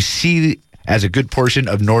 We see as a good portion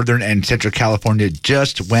of Northern and Central California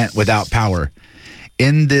just went without power.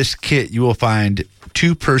 In this kit, you will find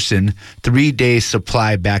 2-person, 3-day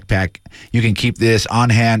supply backpack. You can keep this on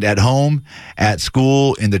hand at home, at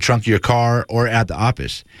school, in the trunk of your car, or at the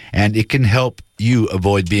office. And it can help you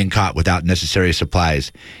avoid being caught without necessary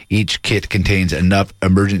supplies. Each kit contains enough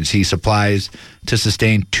emergency supplies to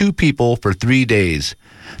sustain 2 people for 3 days.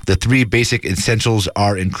 The 3 basic essentials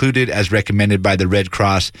are included as recommended by the Red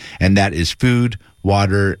Cross, and that is food,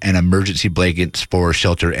 water, and emergency blankets for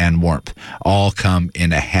shelter and warmth. All come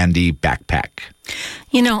in a handy backpack.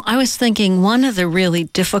 You know, I was thinking one of the really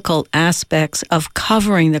difficult aspects of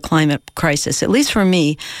covering the climate crisis, at least for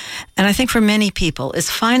me, and I think for many people, is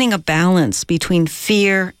finding a balance between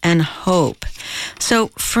fear and hope. So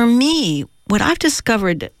for me, what I've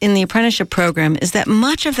discovered in the apprenticeship program is that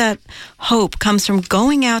much of that hope comes from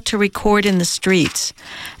going out to record in the streets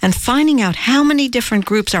and finding out how many different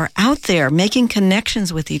groups are out there making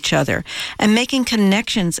connections with each other and making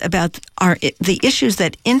connections about the issues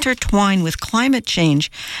that intertwine with climate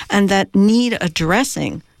change and that need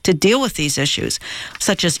addressing to deal with these issues,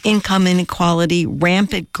 such as income inequality,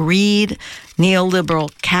 rampant greed,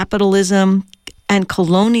 neoliberal capitalism, and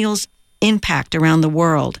colonials' impact around the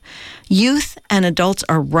world. Youth and adults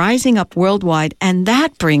are rising up worldwide, and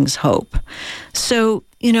that brings hope. So,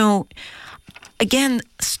 you know, again,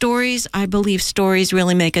 I believe stories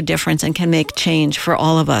really make a difference and can make change for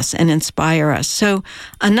all of us and inspire us. So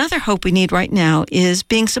another hope we need right now is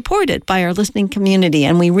being supported by our listening community,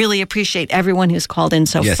 and we really appreciate everyone who's called in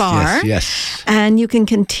so far. Yes. And you can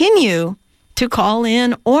continue to call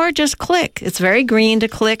in or just click. It's very green to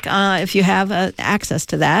click if you have access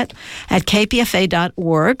to that at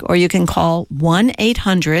kpfa.org, or you can call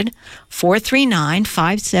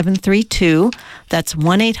 1-800-439-5732. That's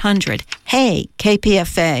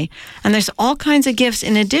 1-800-HEY-KPFA. And there's all kinds of gifts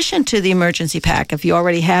in addition to the emergency pack if you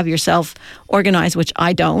already have yourself organized, which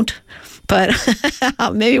I don't. But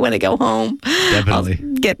maybe when I go home, definitely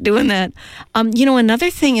I'll get doing that. You know, another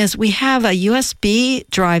thing is we have a USB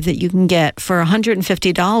drive that you can get for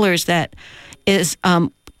 $150 that is,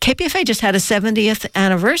 KPFA just had a 70th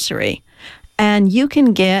anniversary. And you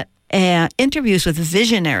can get interviews with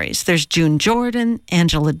visionaries. There's June Jordan,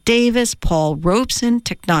 Angela Davis, Paul Robeson,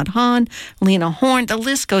 Thich Nhat Hanh, Lena Horne. The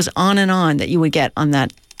list goes on and on that you would get on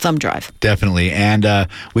that thumb drive. Definitely. And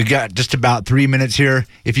we got just about 3 minutes here.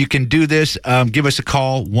 If you can do this, give us a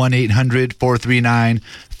call,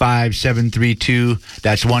 1-800-439-5732.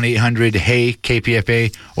 That's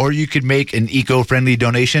 1-800-HEY-KPFA. Or you could make an eco-friendly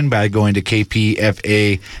donation by going to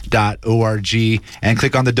kpfa.org and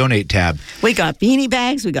click on the donate tab. We got beanie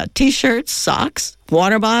bags, we got T-shirts, socks,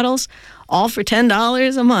 water bottles, all for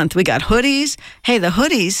 $10 a month. We got hoodies. Hey, the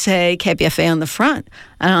hoodies say KPFA on the front,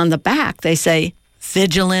 and on the back they say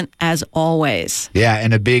vigilant as always. Yeah,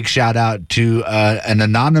 and a big shout out to an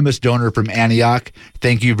anonymous donor from Antioch.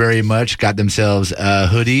 Thank you very much. Got themselves a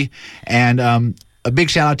hoodie. And a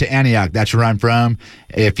big shout out to Antioch. That's where I'm from.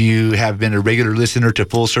 If you have been a regular listener to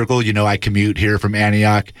Full Circle, you know I commute here from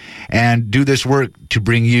Antioch and do this work to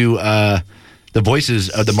bring you the voices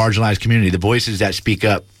of the marginalized community, the voices that speak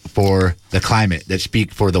up for the climate, that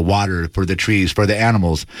speak for the water, for the trees, for the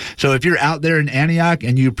animals. So if you're out there in Antioch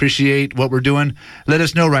and you appreciate what we're doing, let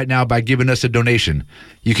us know right now by giving us a donation.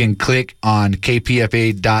 You can click on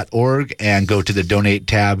kpfa.org and go to the donate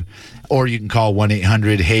tab, or you can call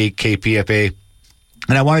 1-800-HEY-KPFA.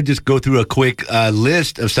 And I want to just go through a quick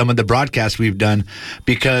list of some of the broadcasts we've done,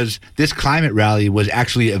 because this climate rally was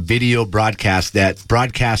actually a video broadcast that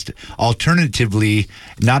broadcast alternatively,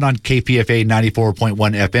 not on KPFA 94.1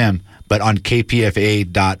 FM, but on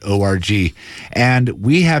kpfa.org. And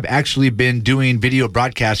we have actually been doing video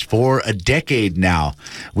broadcasts for a decade now.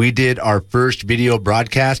 We did our first video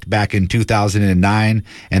broadcast back in 2009,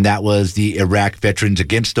 and that was the Iraq Veterans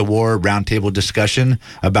Against the War roundtable discussion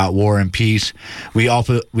about war and peace. We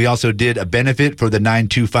also did a benefit for the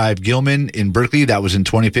 925 Gilman in Berkeley. That was in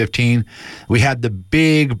 2015. We had the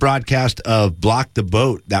big broadcast of Block the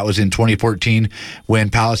Boat. That was in 2014, when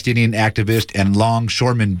Palestinian activists and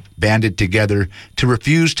longshoremen banded together to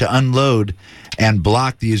refuse to unload and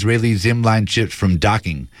block the Israeli Zimline ships from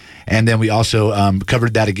docking. And then we also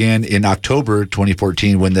covered that again in October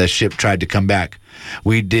 2014 when the ship tried to come back.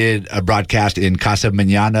 We did a broadcast in Casa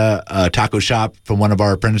Mañana, a taco shop from one of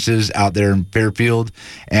our apprentices out there in Fairfield,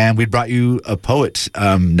 and we brought you a poets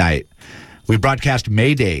night. We broadcast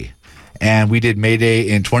May Day, and we did May Day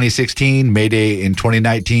in 2016, May Day in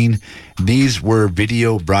 2019. These were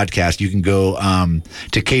video broadcasts. You can go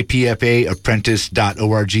to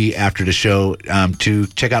kpfaapprentice.org after the show to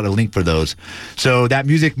check out a link for those. So that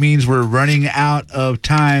music means we're running out of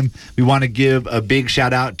time. We want to give a big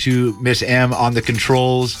shout out to Miss M on the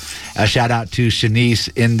controls. A shout out to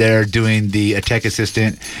Shanice in there doing the tech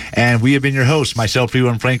assistant. And we have been your hosts, myself,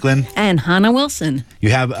 Freeman Franklin. And Hannah Wilson.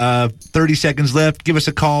 You have 30 seconds left. Give us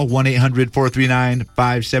a call,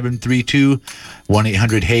 1-800-439-5732.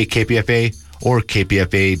 1-800-HEY-KPFA or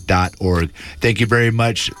kpfa.org. Thank you very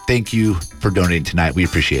much. Thank you for donating tonight. We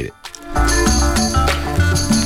appreciate it.